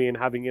clear to me in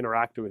having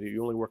interacted with you.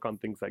 You only work on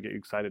things that get you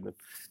excited. And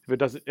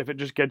if it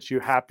just gets you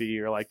happy,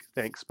 you're like,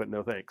 thanks, but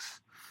no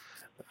thanks.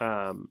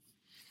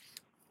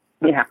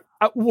 Yeah.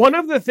 One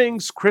of the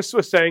things Chris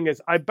was saying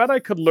is, I bet I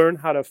could learn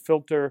how to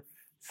filter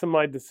some of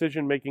my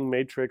decision-making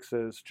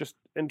matrices just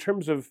in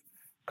terms of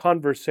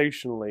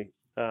conversationally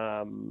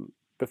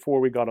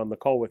before we got on the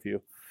call with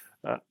you.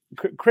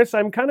 Chris,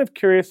 I'm kind of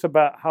curious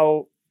about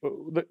how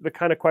the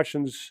kind of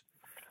questions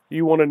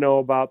you want to know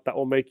about that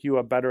will make you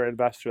a better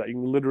investor that you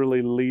can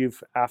literally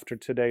leave after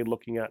today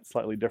looking at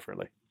slightly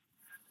differently.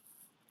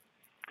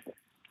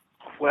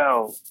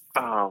 Well,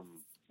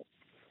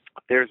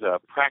 there's a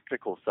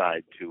practical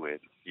side to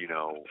it.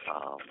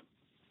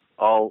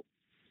 All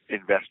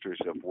investors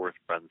of worth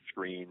run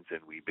screens, and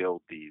we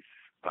build these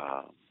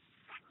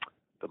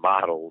the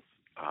models,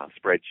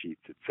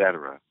 spreadsheets,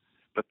 etc.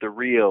 But the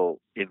real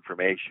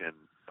information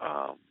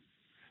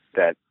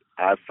that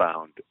I've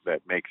found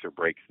that makes or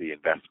breaks the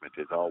investment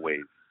is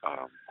always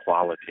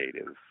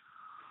qualitative.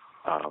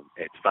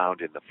 It's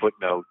found in the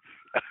footnotes.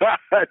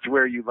 That's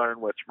where you learn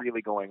what's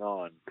really going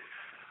on.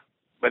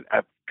 But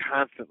I've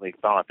constantly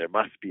thought there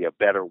must be a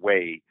better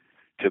way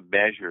to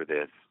measure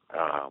this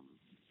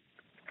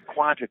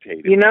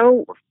quantitatively,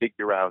 or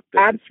figure out the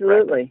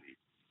absolutely.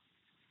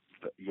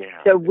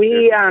 Yeah. So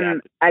we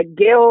at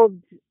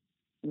Guild,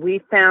 we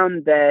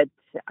found that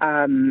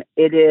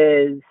it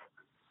is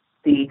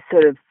the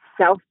sort of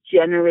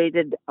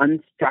self-generated,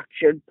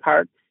 unstructured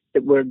parts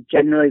that were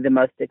generally the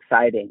most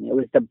exciting. It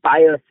was the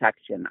bio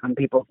section on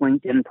people's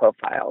LinkedIn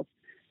profiles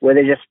where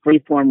they just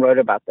freeform wrote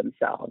about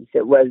themselves.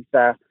 It was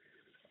the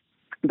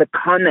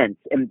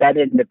comments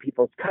embedded into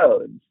people's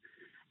codes.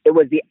 It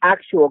was the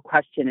actual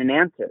question and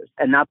answers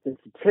and not the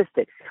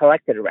statistics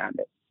collected around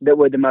it that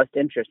were the most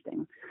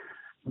interesting.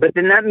 But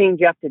then that means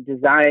you have to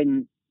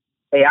design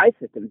AI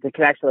systems that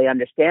can actually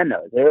understand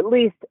those, or at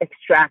least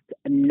extract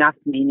enough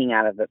meaning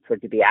out of it for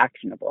it to be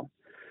actionable.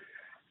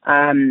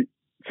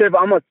 Sort of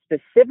almost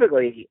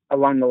specifically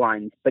along the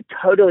lines, but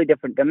totally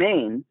different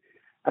domain,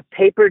 a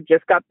paper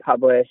just got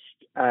published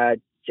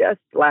just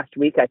last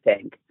week, I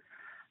think.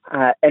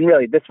 And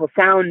really, this will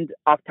sound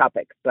off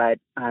topic, but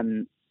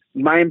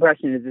my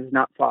impression is it's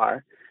not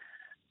far.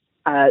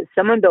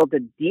 Someone built a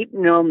deep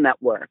neural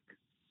network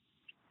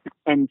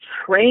and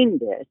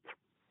trained it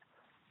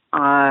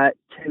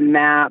to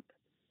map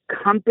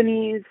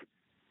companies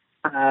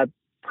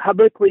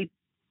publicly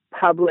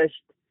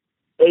published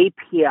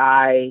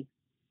API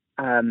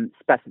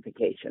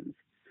specifications.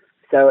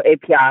 So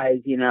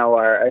APIs,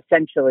 are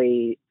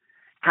essentially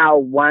how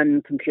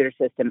one computer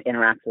system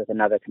interacts with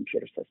another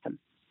computer system.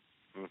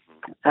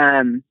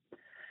 Mm-hmm.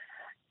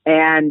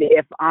 And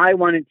if I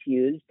wanted to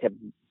use,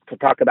 to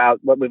talk about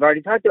what we've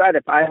already talked about,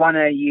 if I want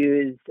to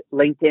use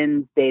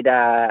LinkedIn's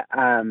data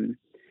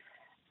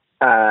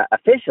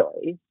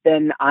officially,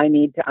 then I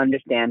need to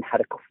understand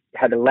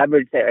how to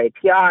leverage their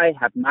API,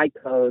 have my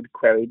code,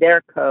 query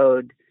their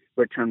code,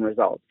 return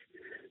results.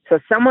 So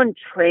someone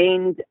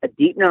trained a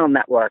deep neural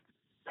network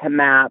to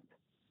map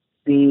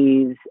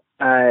these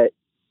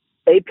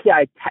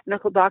API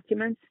technical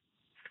documents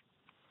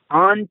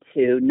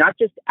onto not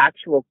just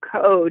actual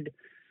code,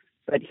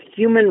 but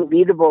human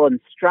readable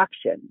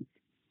instructions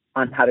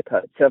on how to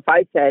code. So if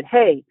I said,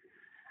 hey,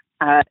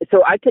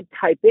 so I could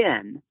type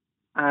in,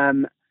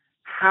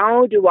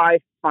 how do I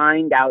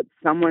find out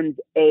someone's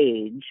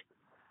age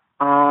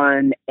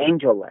on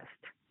AngelList?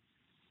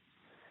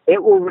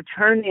 It will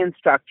return the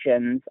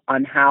instructions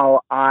on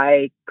how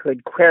I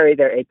could query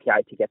their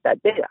API to get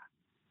that data.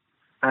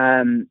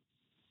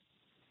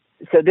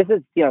 So this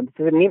is a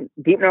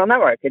deep neural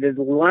network. It has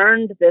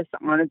learned this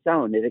on its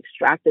own. It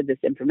extracted this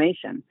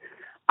information.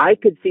 I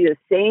could see the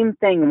same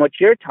thing in what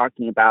you're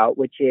talking about,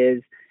 which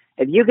is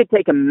if you could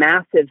take a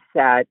massive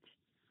set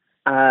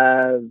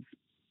of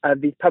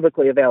these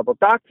publicly available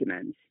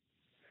documents,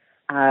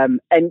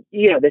 and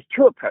there's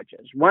two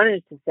approaches. One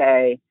is to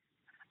say,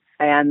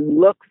 and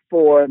look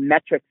for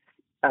metrics,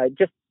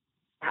 just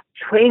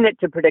train it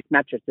to predict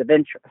metrics of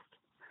interest.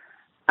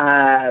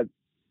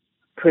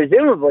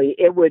 Presumably,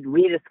 it would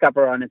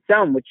rediscover on its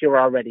own, which you're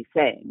already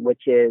saying,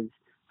 which is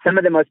some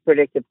of the most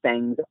predictive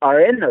things are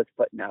in those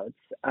footnotes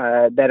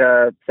that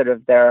are sort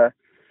of they're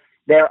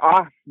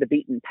off the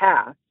beaten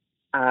path.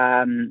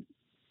 And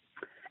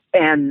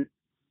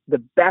the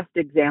best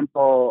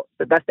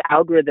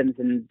algorithms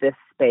in this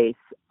space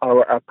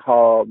are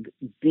called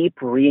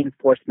deep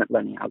reinforcement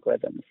learning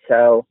algorithms.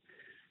 So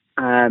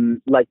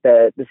like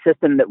the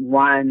system that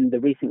won the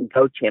recent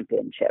Go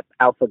championship,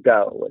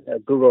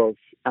 AlphaGo, Google's,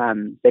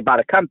 they bought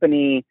a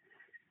company.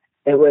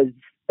 It was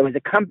a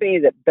company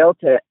that built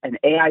an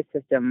AI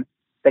system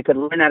that could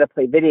learn how to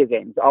play video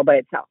games all by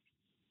itself.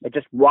 It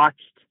just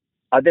watched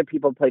other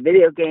people play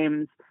video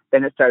games,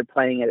 then it started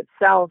playing it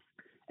itself,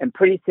 and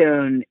pretty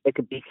soon it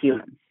could beat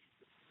humans.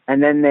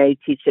 And then they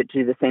teach it to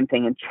do the same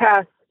thing in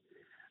chess,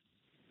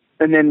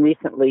 and then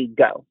recently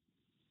Go.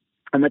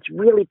 And what's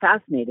really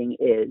fascinating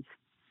is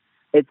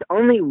its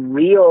only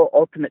real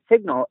ultimate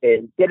signal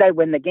is, did I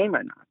win the game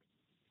or not?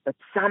 But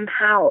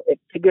somehow it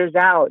figures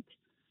out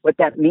what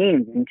that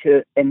means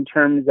in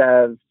terms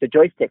of the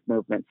joystick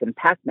movements in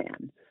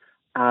Pac-Man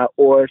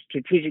or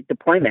strategic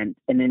deployment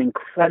in an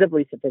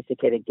incredibly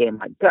sophisticated game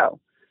like Go.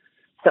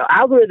 So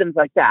algorithms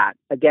like that,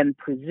 again,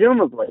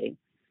 presumably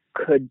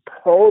could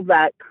pull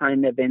that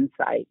kind of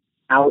insight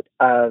out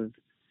of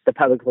the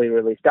publicly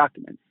released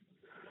documents.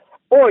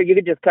 Or you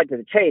could just cut to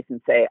the chase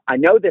and say, I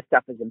know this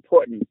stuff is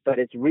important, but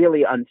it's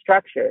really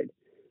unstructured.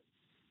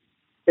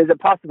 Is it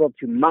possible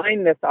to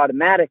mine this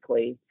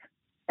automatically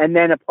and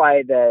then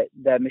apply the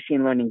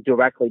machine learning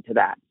directly to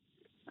that?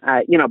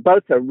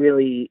 Both are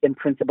really, in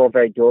principle,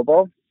 very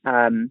doable.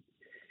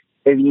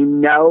 If you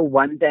know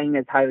one thing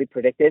is highly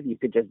predictive, you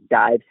could just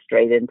dive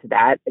straight into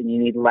that, and you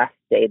need less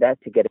data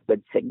to get a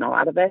good signal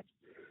out of it.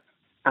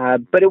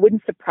 But it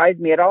wouldn't surprise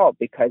me at all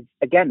because,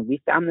 again, we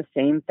found the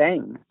same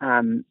thing.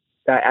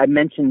 I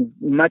mentioned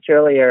much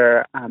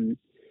earlier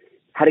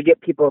how to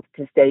get people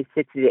to stay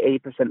 60 to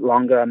 80%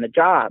 longer on the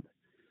job.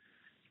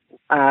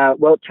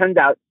 Well, it turns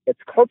out it's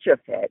culture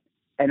fit,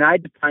 and I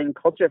define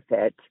culture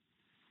fit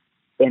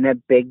in a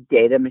big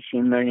data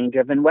machine learning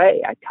driven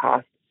way. I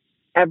tossed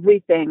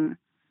everything.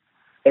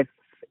 If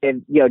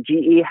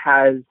GE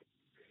has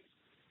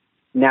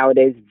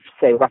nowadays,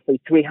 say, roughly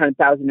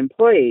 300,000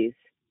 employees,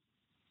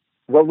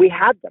 well, we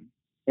had them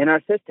in our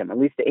system, at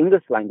least the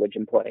English language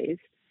employees.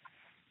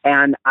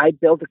 And I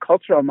built a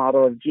cultural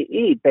model of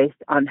GE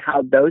based on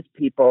how those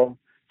people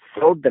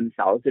sold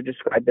themselves or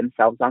described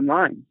themselves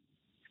online.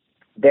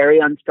 Very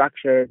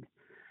unstructured.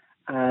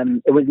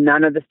 It was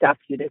none of the stuff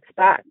you'd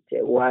expect.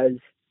 It was,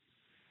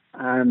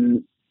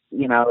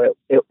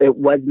 it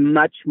was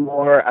much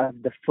more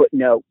of the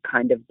footnote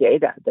kind of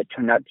data that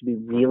turned out to be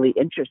really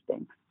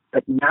interesting,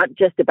 but not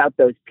just about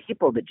those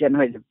people that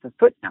generated the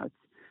footnotes,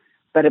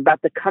 but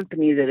about the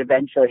company that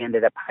eventually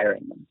ended up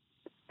hiring them.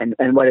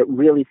 And what it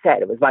really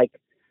said, it was like,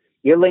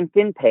 your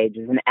LinkedIn page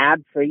is an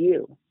ad for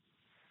you.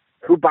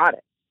 Who bought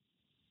it?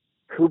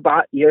 Who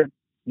bought your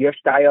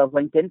style of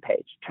LinkedIn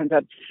page? Turns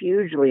out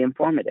hugely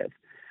informative,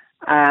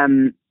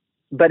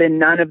 but in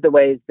none of the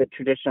ways that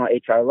traditional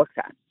HR looks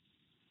at.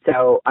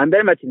 So I'm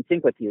very much in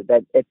sync with you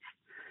that it's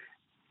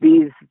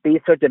these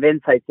sorts of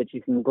insights that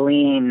you can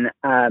glean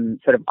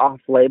sort of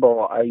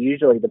off-label are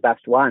usually the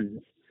best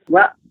ones.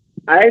 Well,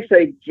 I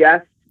actually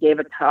just gave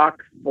a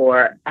talk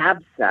for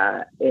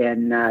ABSA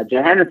in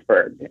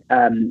Johannesburg.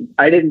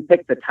 I didn't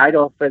pick the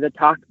title for the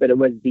talk, but it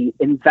was the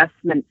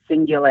Investment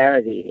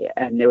Singularity,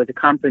 and it was a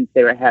conference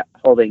they were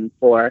holding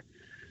for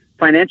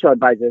financial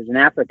advisors in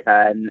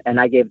Africa, and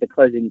I gave the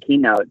closing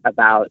keynote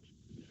about,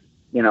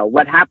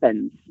 what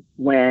happens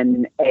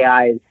when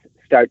AIs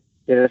start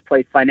to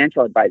displace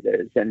financial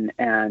advisors and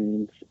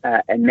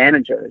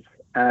managers.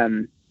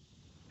 And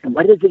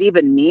what does it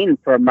even mean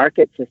for a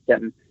market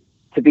system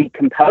to be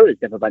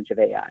composed of a bunch of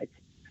AIs?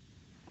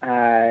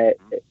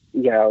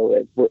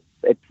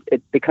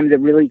 It becomes a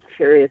really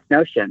curious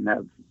notion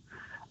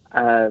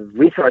of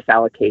resource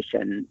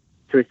allocation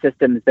through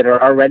systems that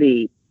are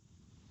already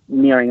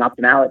nearing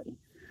optimality.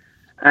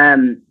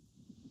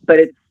 But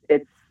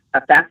it's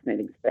a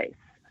fascinating space.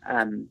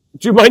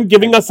 Do you mind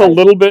giving us a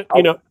little bit,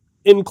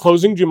 in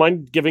closing, do you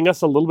mind giving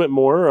us a little bit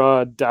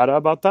more data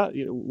about that?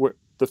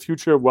 The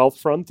future of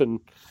Wealthfront, and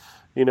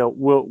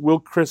will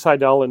Chris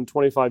Heidel in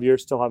 25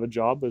 years still have a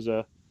job as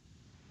a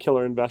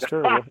killer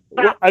investor?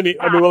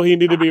 Will he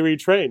need to be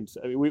retrained?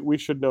 We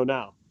should know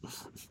now.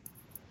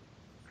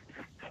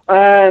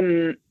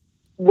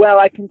 Well,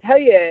 I can tell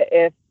you,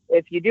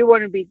 if you do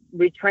want to be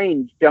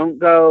retrained, don't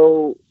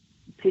go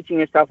teaching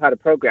yourself how to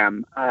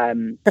program. I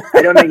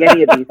don't think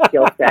any of these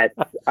skill sets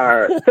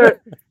are. So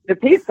the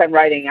piece I'm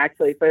writing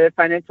actually for the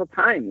Financial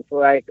Times,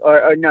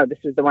 or no, this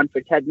is the one for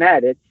TED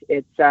Med.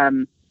 It's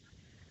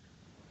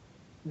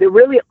there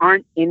really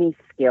aren't any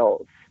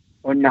skills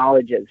or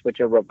knowledges which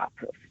are robot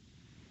proof.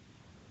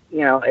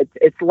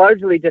 It's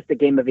largely just a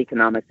game of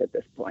economics at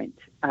this point.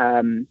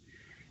 And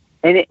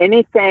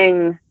any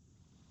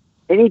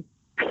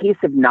piece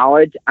of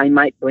knowledge I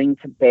might bring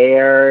to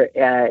bear,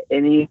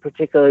 any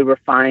particularly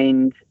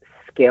refined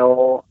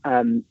skill,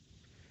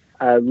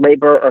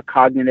 labor or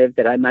cognitive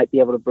that I might be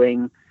able to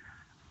bring,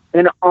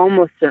 and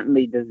almost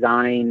certainly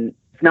design,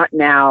 if not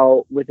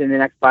now, within the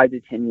next 5 to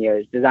 10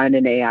 years, design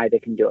an AI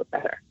that can do it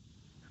better.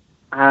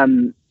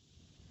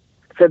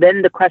 So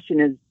then the question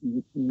is,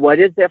 what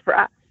is there for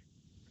us?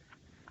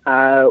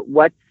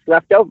 What's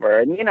left over?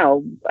 And,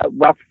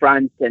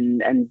 Wealthfront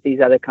and these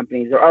other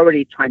companies are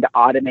already trying to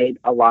automate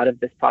a lot of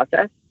this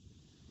process.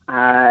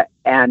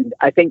 And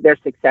I think their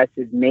success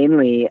is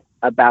mainly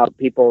about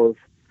people's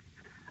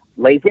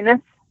laziness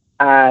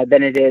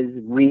than it is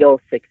real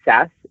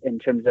success in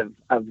terms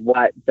of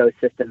what those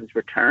systems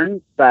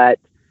return. But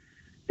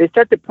they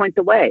start to point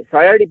the way. So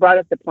I already brought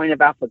up the point of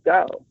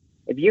AlphaGo.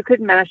 If you could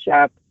mash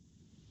up,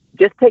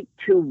 just take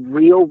two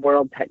real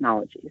world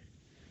technologies,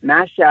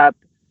 mash up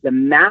the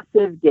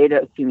massive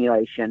data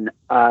accumulation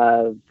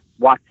of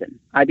Watson,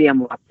 IBM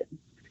Watson,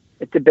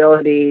 its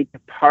ability to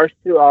parse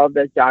through all of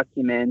those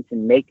documents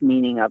and make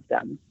meaning of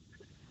them,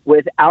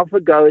 with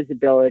AlphaGo's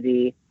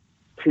ability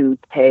to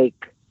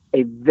take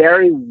a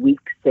very weak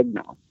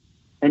signal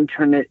and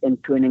turn it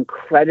into an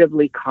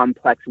incredibly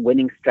complex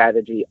winning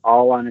strategy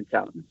all on its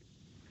own.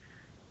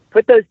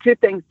 Put those two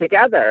things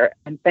together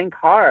and think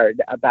hard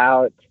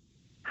about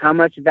how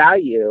much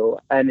value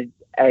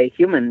a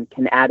human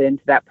can add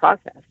into that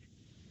process.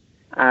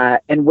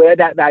 And where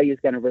that value is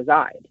going to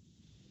reside.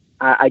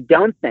 I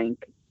don't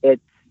think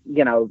it's,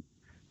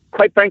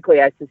 quite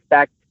frankly, I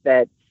suspect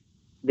that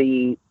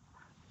the,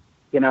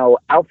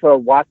 Alpha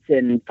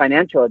Watson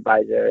financial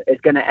advisor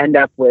is going to end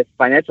up with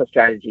financial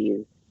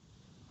strategies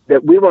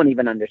that we won't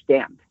even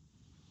understand.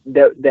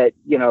 That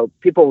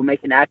people will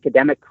make an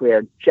academic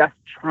career just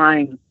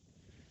trying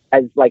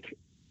as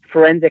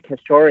forensic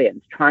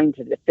historians, trying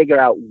to figure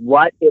out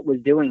what it was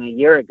doing a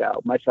year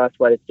ago, much less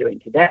what it's doing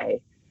today.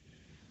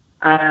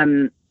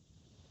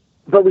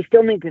 But we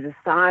still need to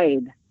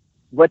decide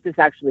what this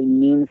actually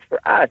means for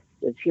us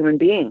as human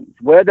beings.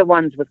 We're the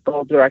ones with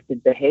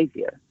goal-directed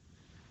behavior.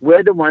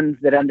 We're the ones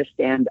that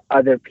understand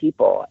other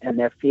people and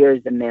their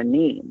fears and their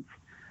needs.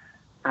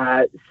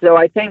 So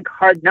I think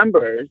hard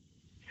numbers,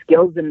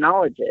 skills and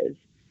knowledges,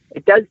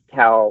 it does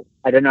tell,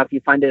 I don't know if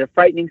you find it a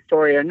frightening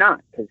story or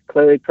not, because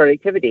clearly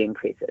productivity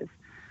increases,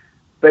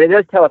 but it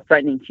does tell a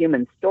frightening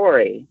human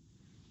story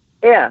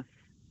if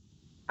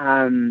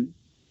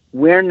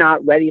we're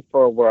not ready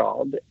for a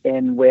world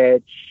in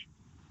which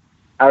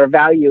our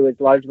value is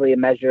largely a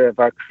measure of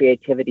our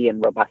creativity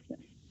and robustness.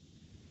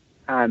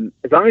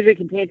 As long as we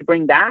continue to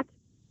bring that,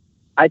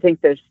 I think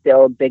there's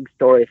still a big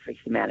story for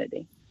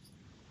humanity.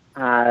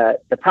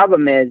 The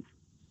problem is,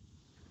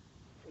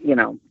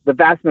 the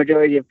vast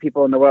majority of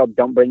people in the world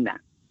don't bring that.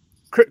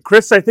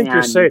 Chris, I think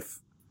you're safe.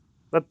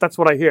 That's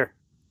what I hear.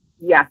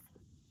 Yeah.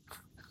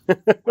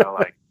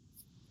 Well,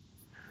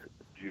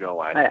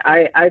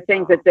 I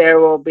think that there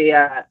will be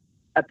a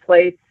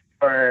place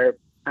for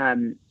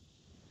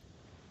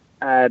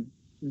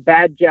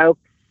bad jokes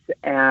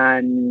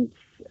and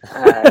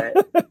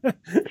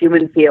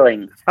human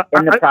feelings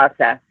in the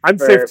process. I'm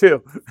safe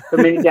too. For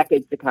many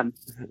decades to come.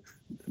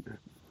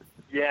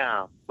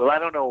 Yeah. Well, I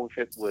don't know if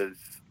it was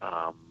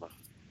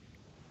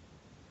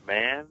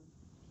Mann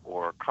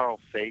or Carl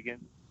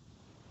Sagan.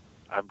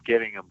 I'm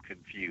getting them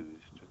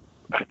confused.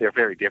 They're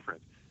very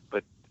different.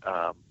 But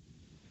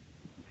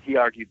he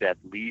argued that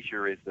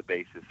leisure is the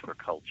basis for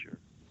culture.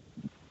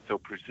 so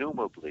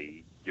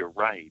presumably, you're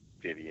right,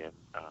 Vivienne.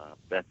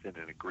 That's in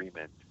an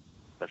agreement,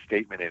 a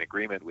statement in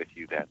agreement with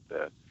you that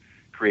the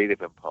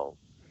creative impulse,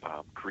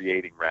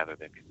 creating rather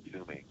than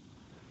consuming,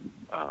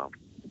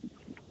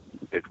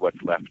 is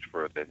what's left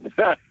for the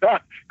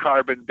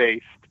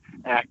carbon-based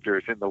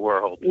actors in the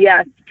world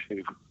Yes.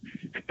 to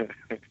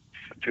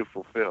to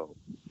fulfill.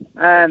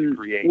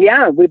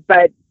 Yeah,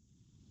 but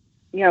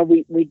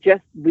we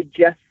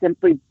just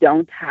simply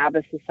don't have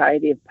a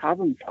society of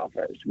problem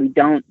solvers. We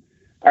don't.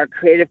 Our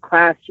creative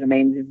class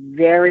remains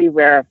very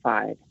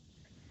rarefied,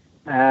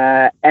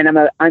 and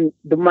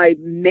my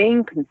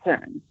main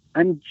concern.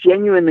 I'm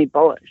genuinely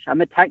bullish.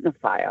 I'm a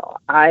technophile.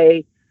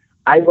 I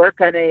work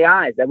on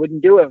AIs. I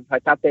wouldn't do it if I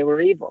thought they were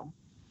evil.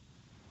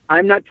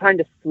 I'm not trying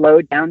to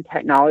slow down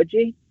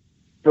technology,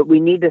 but we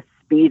need to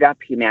speed up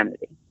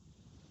humanity.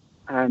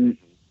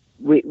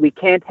 We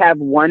can't have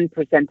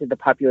 1% of the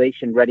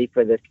population ready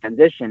for this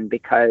transition,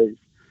 because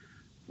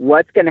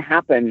what's going to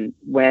happen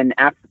when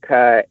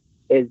Africa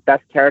is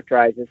best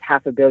characterized as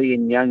 500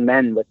 million young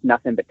men with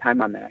nothing but time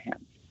on their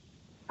hands?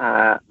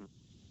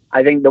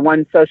 I think the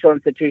one social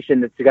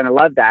institution that's going to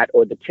love that,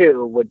 or the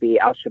two, would be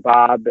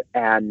Al-Shabaab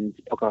and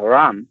Boko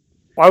Haram.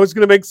 Well, I was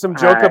going to make some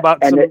joke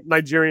about some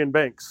Nigerian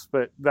banks,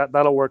 but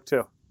that'll work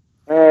too.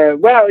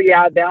 Well,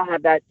 yeah, they'll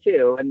have that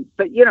too.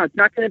 But it's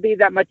not going to be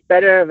that much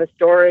better of a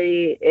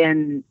story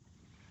in,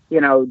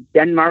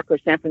 Denmark or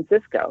San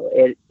Francisco.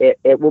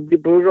 It will be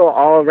brutal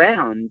all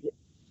around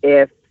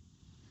if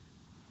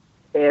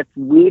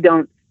we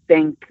don't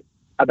think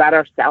about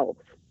ourselves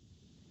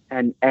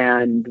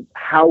and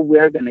how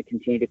we're going to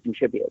continue to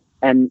contribute.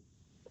 And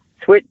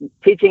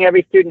teaching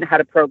every student how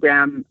to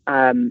program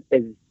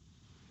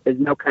is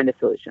no kind of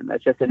solution.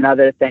 That's just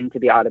another thing to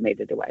be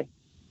automated away.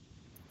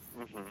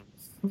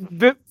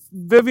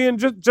 Vivienne,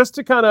 just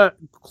to kind of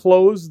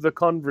close the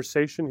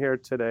conversation here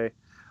today,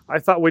 I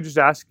thought we'd just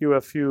ask you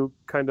a few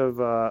kind of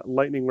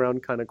lightning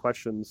round kind of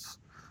questions.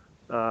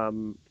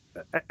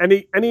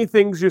 Any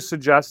things you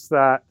suggest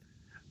that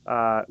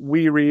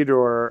we read,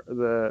 or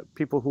the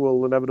people who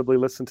will inevitably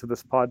listen to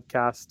this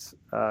podcast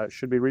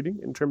should be reading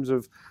in terms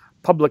of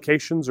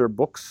publications or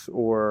books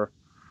or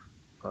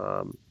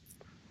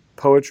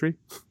poetry?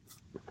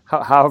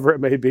 However it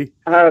may be.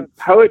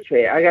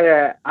 Poetry.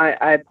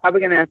 I'm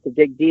probably gonna have to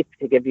dig deep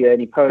to give you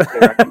any poetry.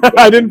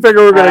 I didn't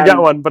figure we were gonna get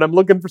one, but I'm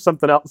looking for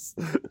something else.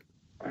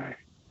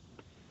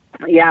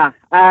 Yeah.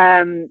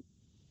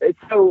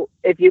 So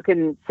if you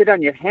can sit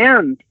on your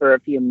hands for a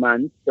few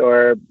months,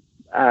 or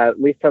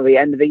at least till the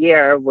end of the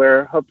year,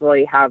 we're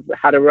hopefully have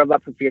How to Rub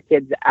Up with Your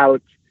Kids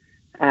out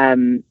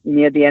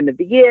near the end of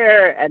the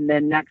year, and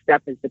then next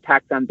up is the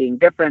Tax on Being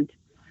Different.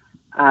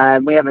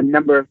 We have a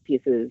number of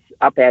pieces,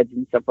 op-eds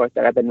and so forth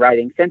that I've been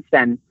writing since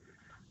then.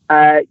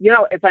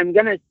 If I'm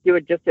going to do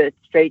it, just a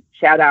straight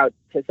shout out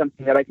to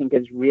something that I think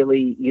is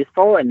really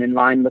useful and in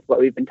line with what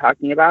we've been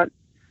talking about.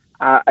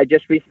 I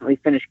just recently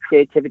finished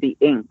Creativity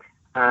Inc.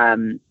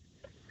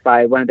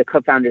 By one of the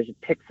co-founders of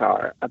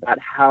Pixar, about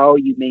how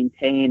you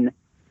maintain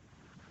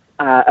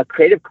a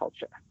creative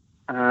culture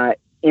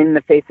in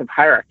the face of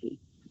hierarchy.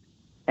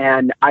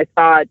 And I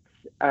thought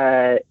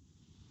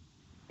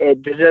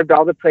it deserved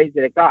all the praise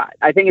that it got.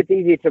 I think it's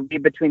easy to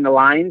read between the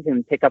lines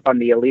and pick up on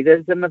the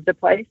elitism of the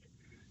place,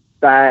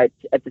 but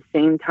at the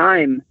same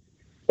time,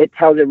 it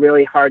tells a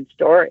really hard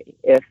story.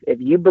 If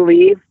you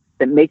believe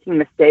that making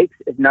mistakes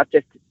is not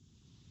just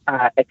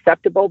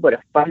acceptable, but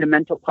a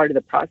fundamental part of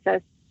the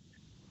process,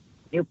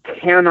 you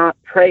cannot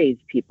praise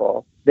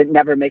people that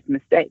never make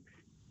mistakes.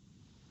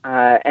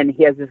 And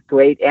he has this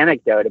great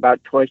anecdote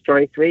about Toy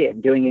Story 3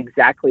 and doing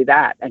exactly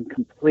that and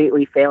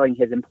completely failing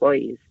his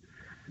employees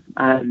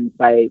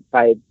by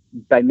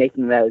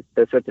making those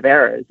sorts of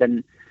errors. And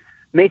it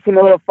may seem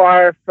a little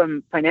far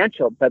from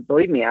financial, but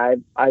believe me, I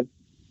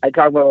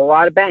talk with a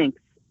lot of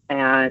banks,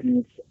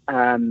 and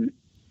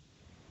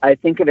I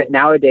think of it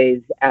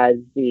nowadays as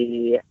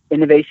the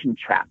innovation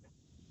trap.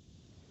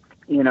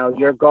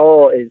 Your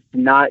goal is to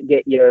not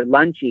get your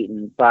lunch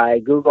eaten by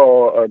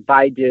Google or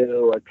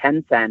Baidu or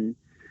Tencent,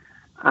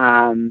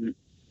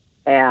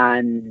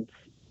 and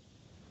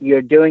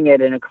you're doing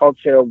it in a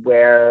culture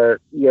where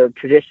your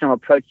traditional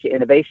approach to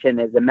innovation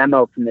is a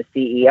memo from the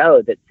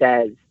CEO that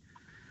says,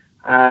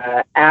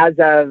 as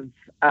of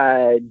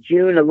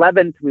June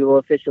 11th, we will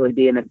officially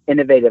be an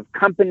innovative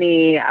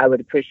company. I would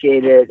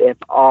appreciate it if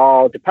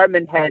all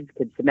department heads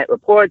could submit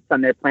reports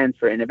on their plans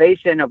for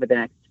innovation over the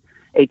next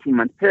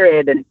 18-month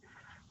period. And,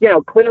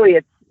 clearly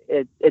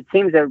it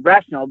seems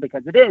irrational,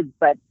 because it is,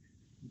 but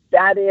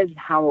that is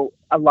how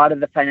a lot of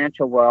the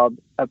financial world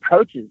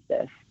approaches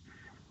this.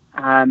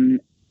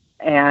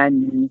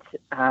 And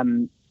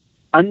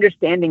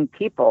understanding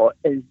people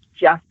is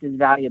just as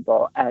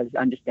valuable as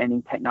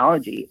understanding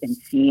technology and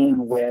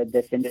seeing where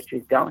this industry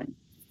is going.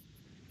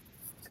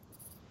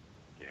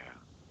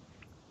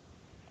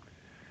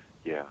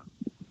 Yeah.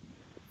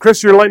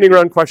 Chris, your lightning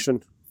round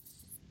question.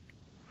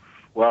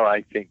 Well,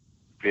 I think,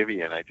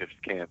 Vivienne, I just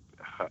can't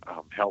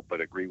help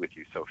but agree with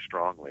you so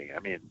strongly. I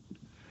mean,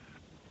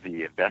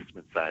 the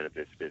investment side of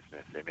this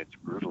business, and it's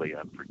brutally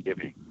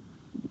unforgiving,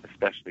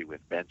 especially with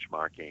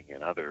benchmarking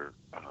and other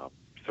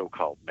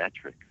so-called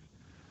metrics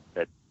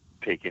that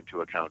take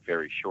into account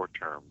very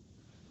short-term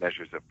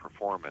measures of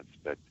performance,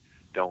 but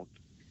don't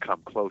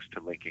come close to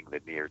linking the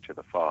near to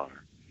the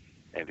far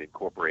and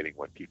incorporating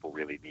what people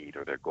really need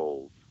or their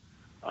goals,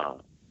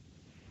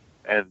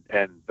 and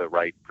the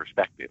right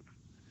perspective.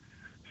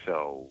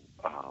 So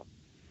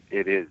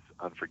it is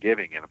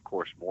unforgiving, and of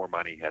course more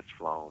money has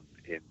flown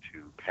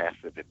into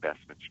passive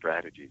investment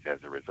strategies as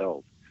a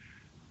result,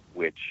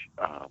 which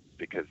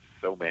because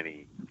so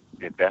many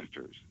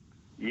investors,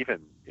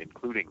 even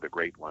including the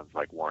great ones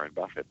like Warren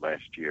Buffett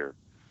last year,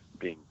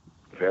 being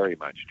very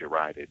much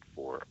derided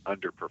for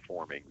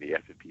underperforming the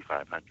S&P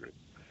 500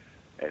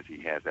 as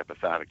he has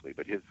episodically,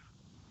 but his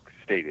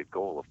stated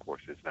goal, of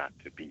course, is not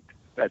to beat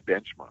that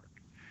benchmark.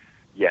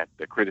 Yet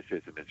the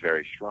criticism is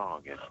very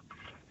strong, and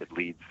it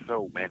leads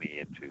so many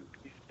into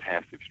these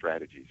passive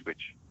strategies,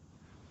 which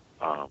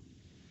are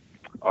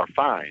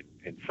fine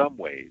in some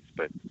ways,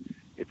 but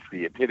it's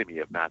the epitome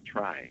of not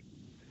trying.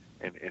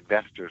 And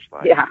investors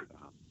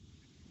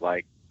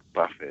like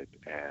Buffett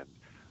and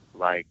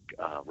like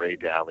Ray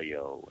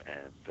Dalio,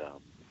 and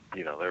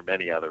there are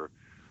many other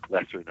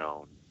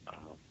lesser-known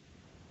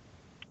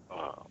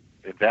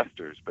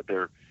investors, but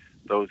they're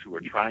those who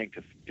are trying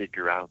to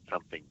figure out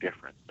something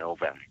different.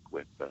 Novak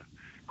with the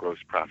gross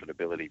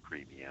profitability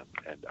premium,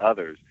 and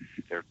others,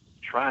 they're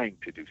trying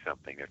to do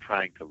something. They're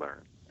trying to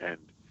learn, and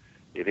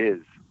it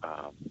is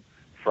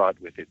fraught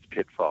with its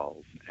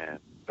pitfalls. And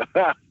but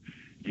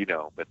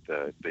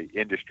the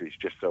industry is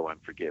just so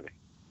unforgiving.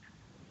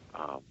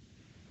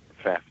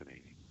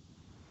 Fascinating.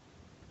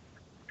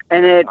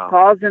 And it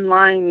falls in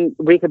line,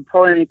 we could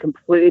pull in a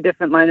completely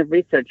different line of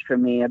research for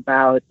me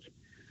about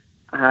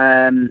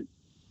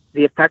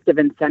the effect of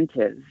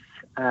incentives.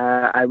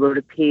 I wrote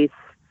a piece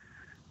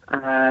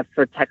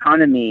for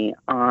Techonomy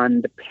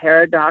on the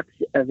paradox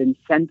of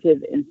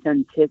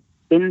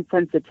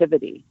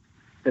insensitivity,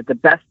 that the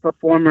best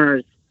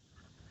performers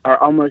are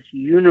almost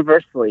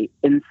universally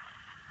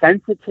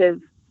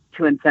insensitive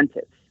to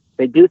incentives.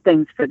 They do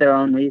things for their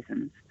own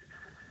reasons.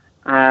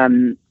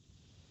 And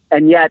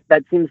yet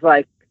that seems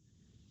like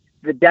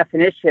the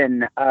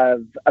definition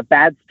of a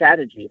bad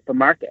strategy for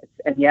markets.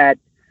 And yet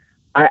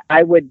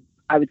I would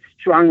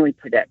strongly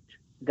predict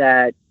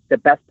that the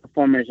best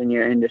performers in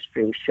your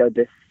industry show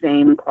the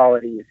same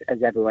qualities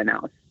as everyone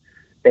else.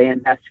 They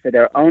invest for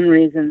their own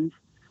reasons,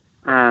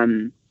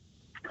 and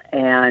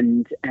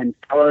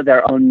follow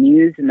their own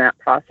muse in that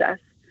process.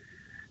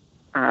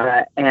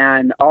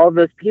 And all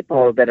those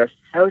people that are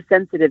so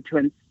sensitive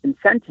to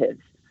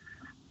incentives,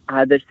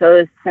 they're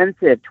so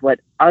sensitive to what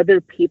other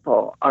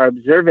people are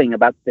observing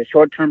about the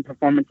short-term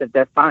performance of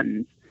their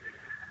funds.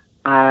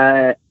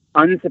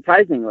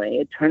 Unsurprisingly,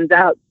 it turns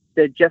out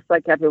they're just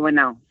like everyone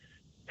else.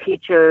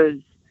 Teachers,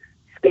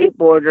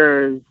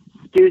 skateboarders,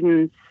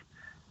 students,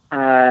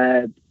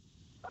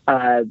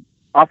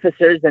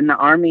 officers in the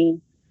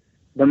army.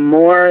 The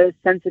more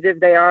sensitive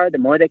they are, the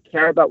more they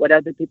care about what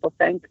other people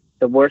think,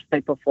 the worse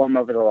they perform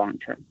over the long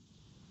term.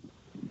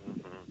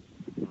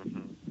 Mm-hmm.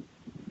 Mm-hmm.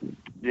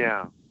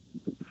 Yeah.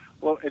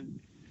 Well, and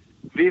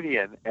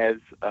Vivienne, as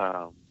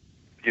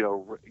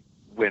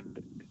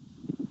when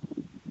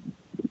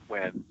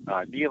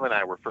Neil and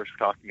I were first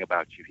talking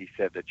about you, he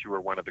said that you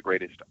were one of the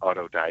greatest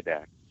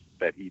autodidacts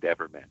that he'd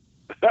ever met.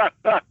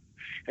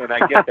 And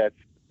I get that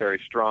very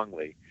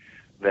strongly,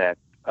 that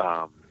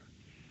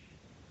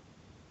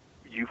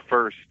you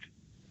first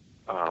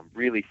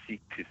really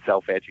seek to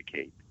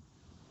self-educate.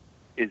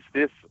 Is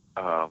this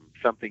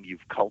something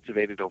you've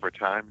cultivated over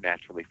time,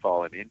 naturally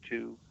fallen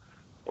into,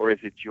 or is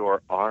it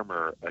your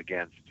armor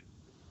against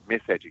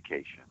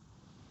miseducation?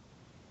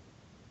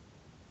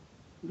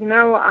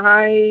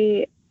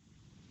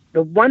 The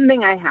one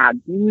thing I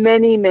had,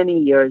 many, many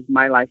years,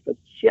 my life was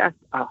just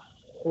a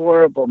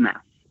horrible mess.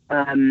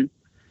 I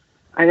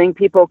think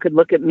people could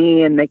look at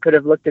me and they could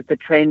have looked at the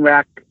train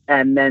wreck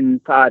and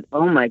then thought,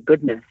 oh my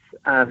goodness,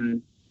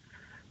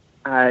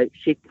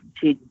 she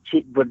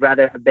would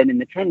rather have been in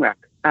the train wreck.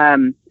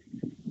 And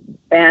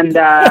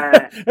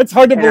it's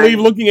hard to believe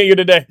looking at you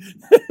today.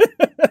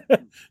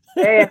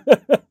 It's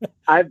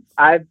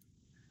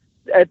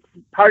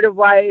part of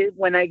why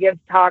when I give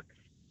talks,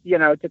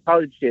 to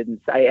college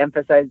students, I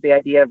emphasize the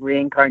idea of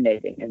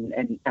reincarnating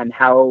and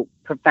how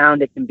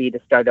profound it can be to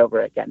start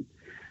over again.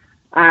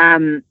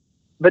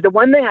 But the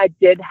one thing I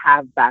did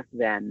have back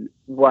then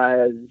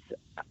was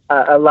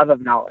a love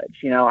of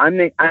knowledge. I'm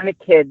a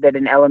kid that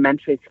in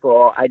elementary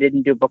school, I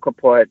didn't do book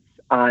reports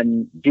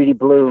on Judy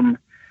Blume.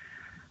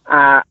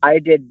 I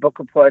did book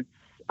reports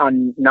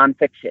on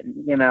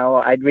nonfiction.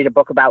 I'd read a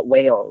book about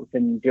whales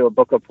and do a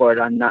book report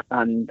on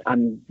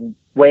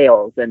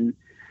whales. And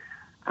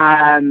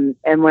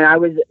when I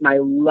was at my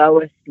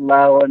lowest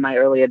low in my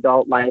early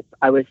adult life,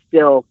 I was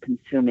still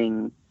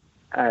consuming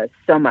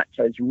so much.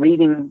 I was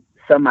reading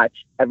so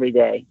much every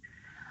day.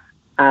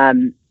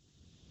 And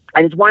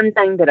it's one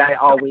thing that I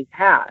always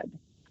had.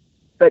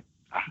 But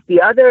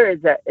the other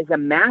is a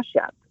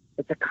mashup.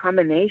 It's a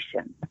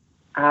combination.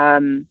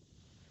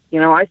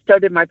 I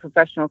started my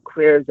professional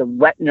career as a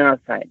wet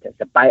neuroscientist,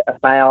 a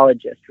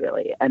biologist,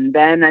 really. And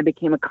then I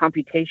became a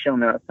computational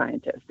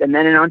neuroscientist, and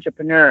then an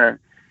entrepreneur,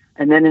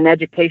 and then an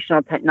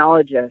educational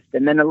technologist,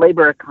 and then a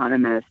labor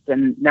economist,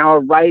 and now a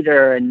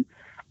writer. And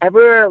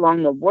everywhere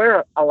along the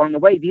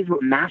way, these were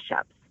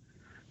mashups.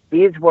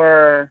 These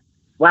were,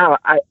 wow,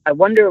 I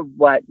wonder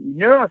what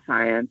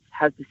neuroscience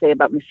has to say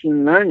about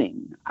machine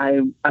learning.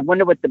 I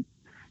wonder what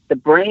the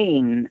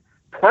brain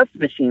plus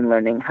machine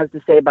learning has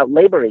to say about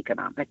labor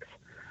economics.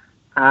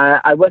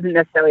 I wasn't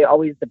necessarily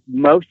always the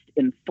most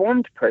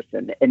informed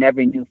person in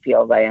every new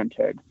field I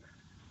entered,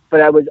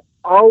 but I was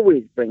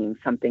always bringing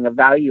something of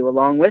value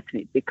along with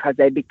me because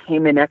I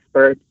became an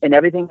expert in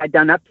everything I'd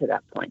done up to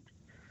that point.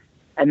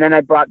 And then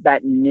I brought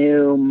that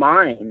new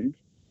mind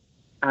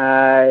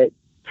to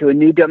a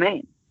new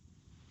domain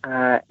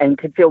and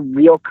could feel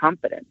real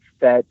confidence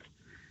that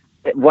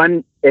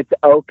one, it's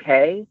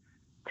okay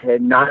to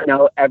not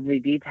know every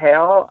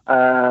detail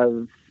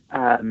of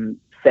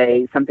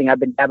say something I've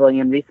been dabbling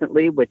in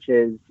recently, which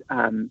is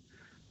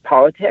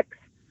politics,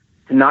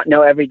 to not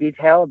know every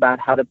detail about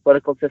how the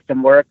political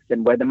system works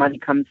and where the money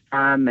comes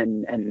from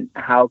and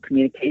how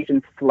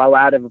communications flow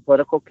out of a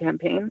political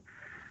campaign.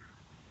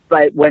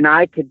 But when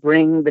I could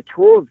bring the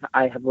tools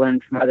I have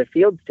learned from other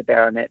fields to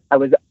bear on it,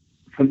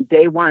 from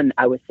day one,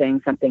 I was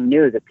saying something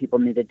new that people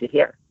needed to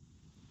hear.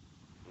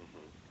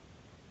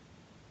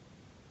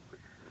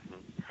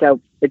 So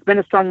it's been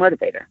a strong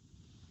motivator.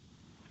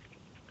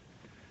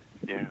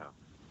 Yeah.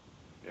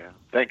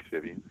 Thanks,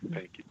 Vivienne.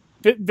 Thank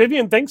you.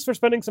 Vivienne, thanks for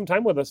spending some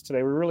time with us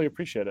today. We really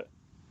appreciate it.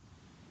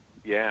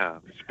 Yeah,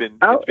 it's been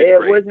it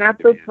great, was an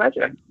absolute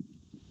pleasure.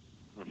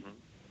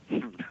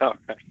 All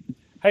right.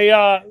 Hey,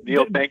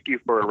 Neil, thank you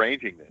for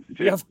arranging this,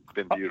 too. Yeah, It's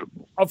been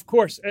beautiful. Of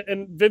course.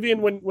 And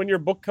Vivienne, when your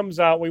book comes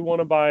out, we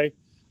want to buy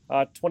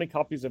 20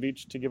 copies of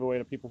each to give away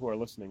to people who are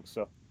listening.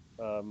 So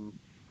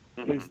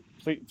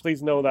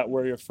please know that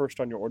we're your first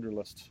on your order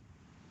list.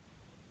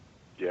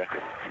 Yeah.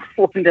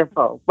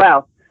 Wonderful.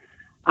 Well,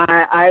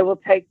 I will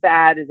take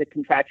that as a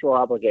contractual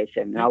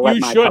obligation. I'll let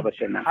my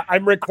publisher know.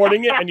 I'm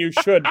recording it, and you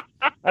should.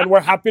 And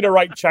we're happy to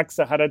write checks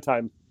ahead of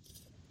time.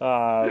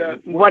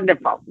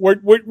 Wonderful.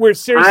 We're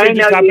seriously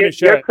just happy to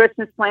share your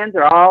Christmas plans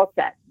are all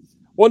set.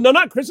 Well, no,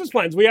 not Christmas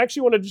plans. We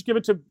actually want to just give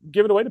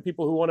it away to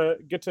people who want to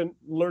get to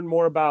learn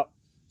more about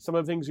some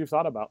of the things you've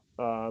thought about.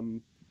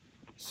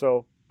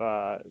 So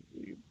the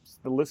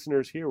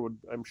listeners here would,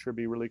 I'm sure,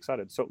 be really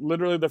excited. So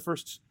literally the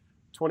first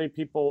 20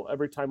 people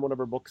every time one of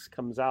our books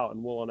comes out,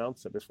 and we'll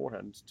announce it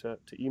beforehand, to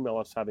email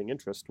us having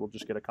interest. We'll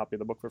just get a copy of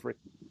the book for free.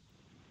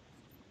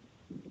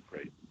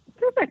 Great.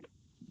 Perfect.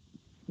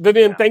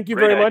 Vivienne, thank you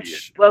very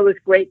much. Well, it was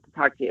great to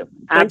talk to you.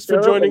 Thanks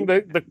for joining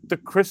the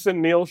Chris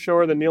and Neil show,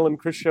 or the Neil and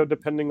Chris show,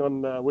 depending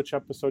on which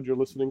episode you're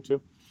listening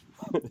to.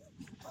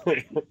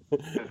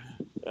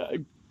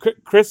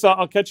 Chris,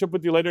 I'll catch up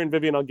with you later, and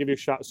Vivienne, I'll give you a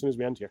shot as soon as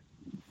we end here.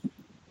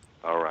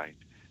 All right.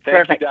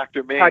 Thank you,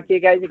 Dr. Ming. Talk to you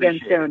guys again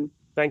soon.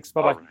 Thanks.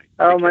 Bye-bye. Right.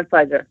 Oh, my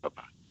pleasure.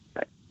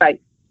 Bye-bye. Bye.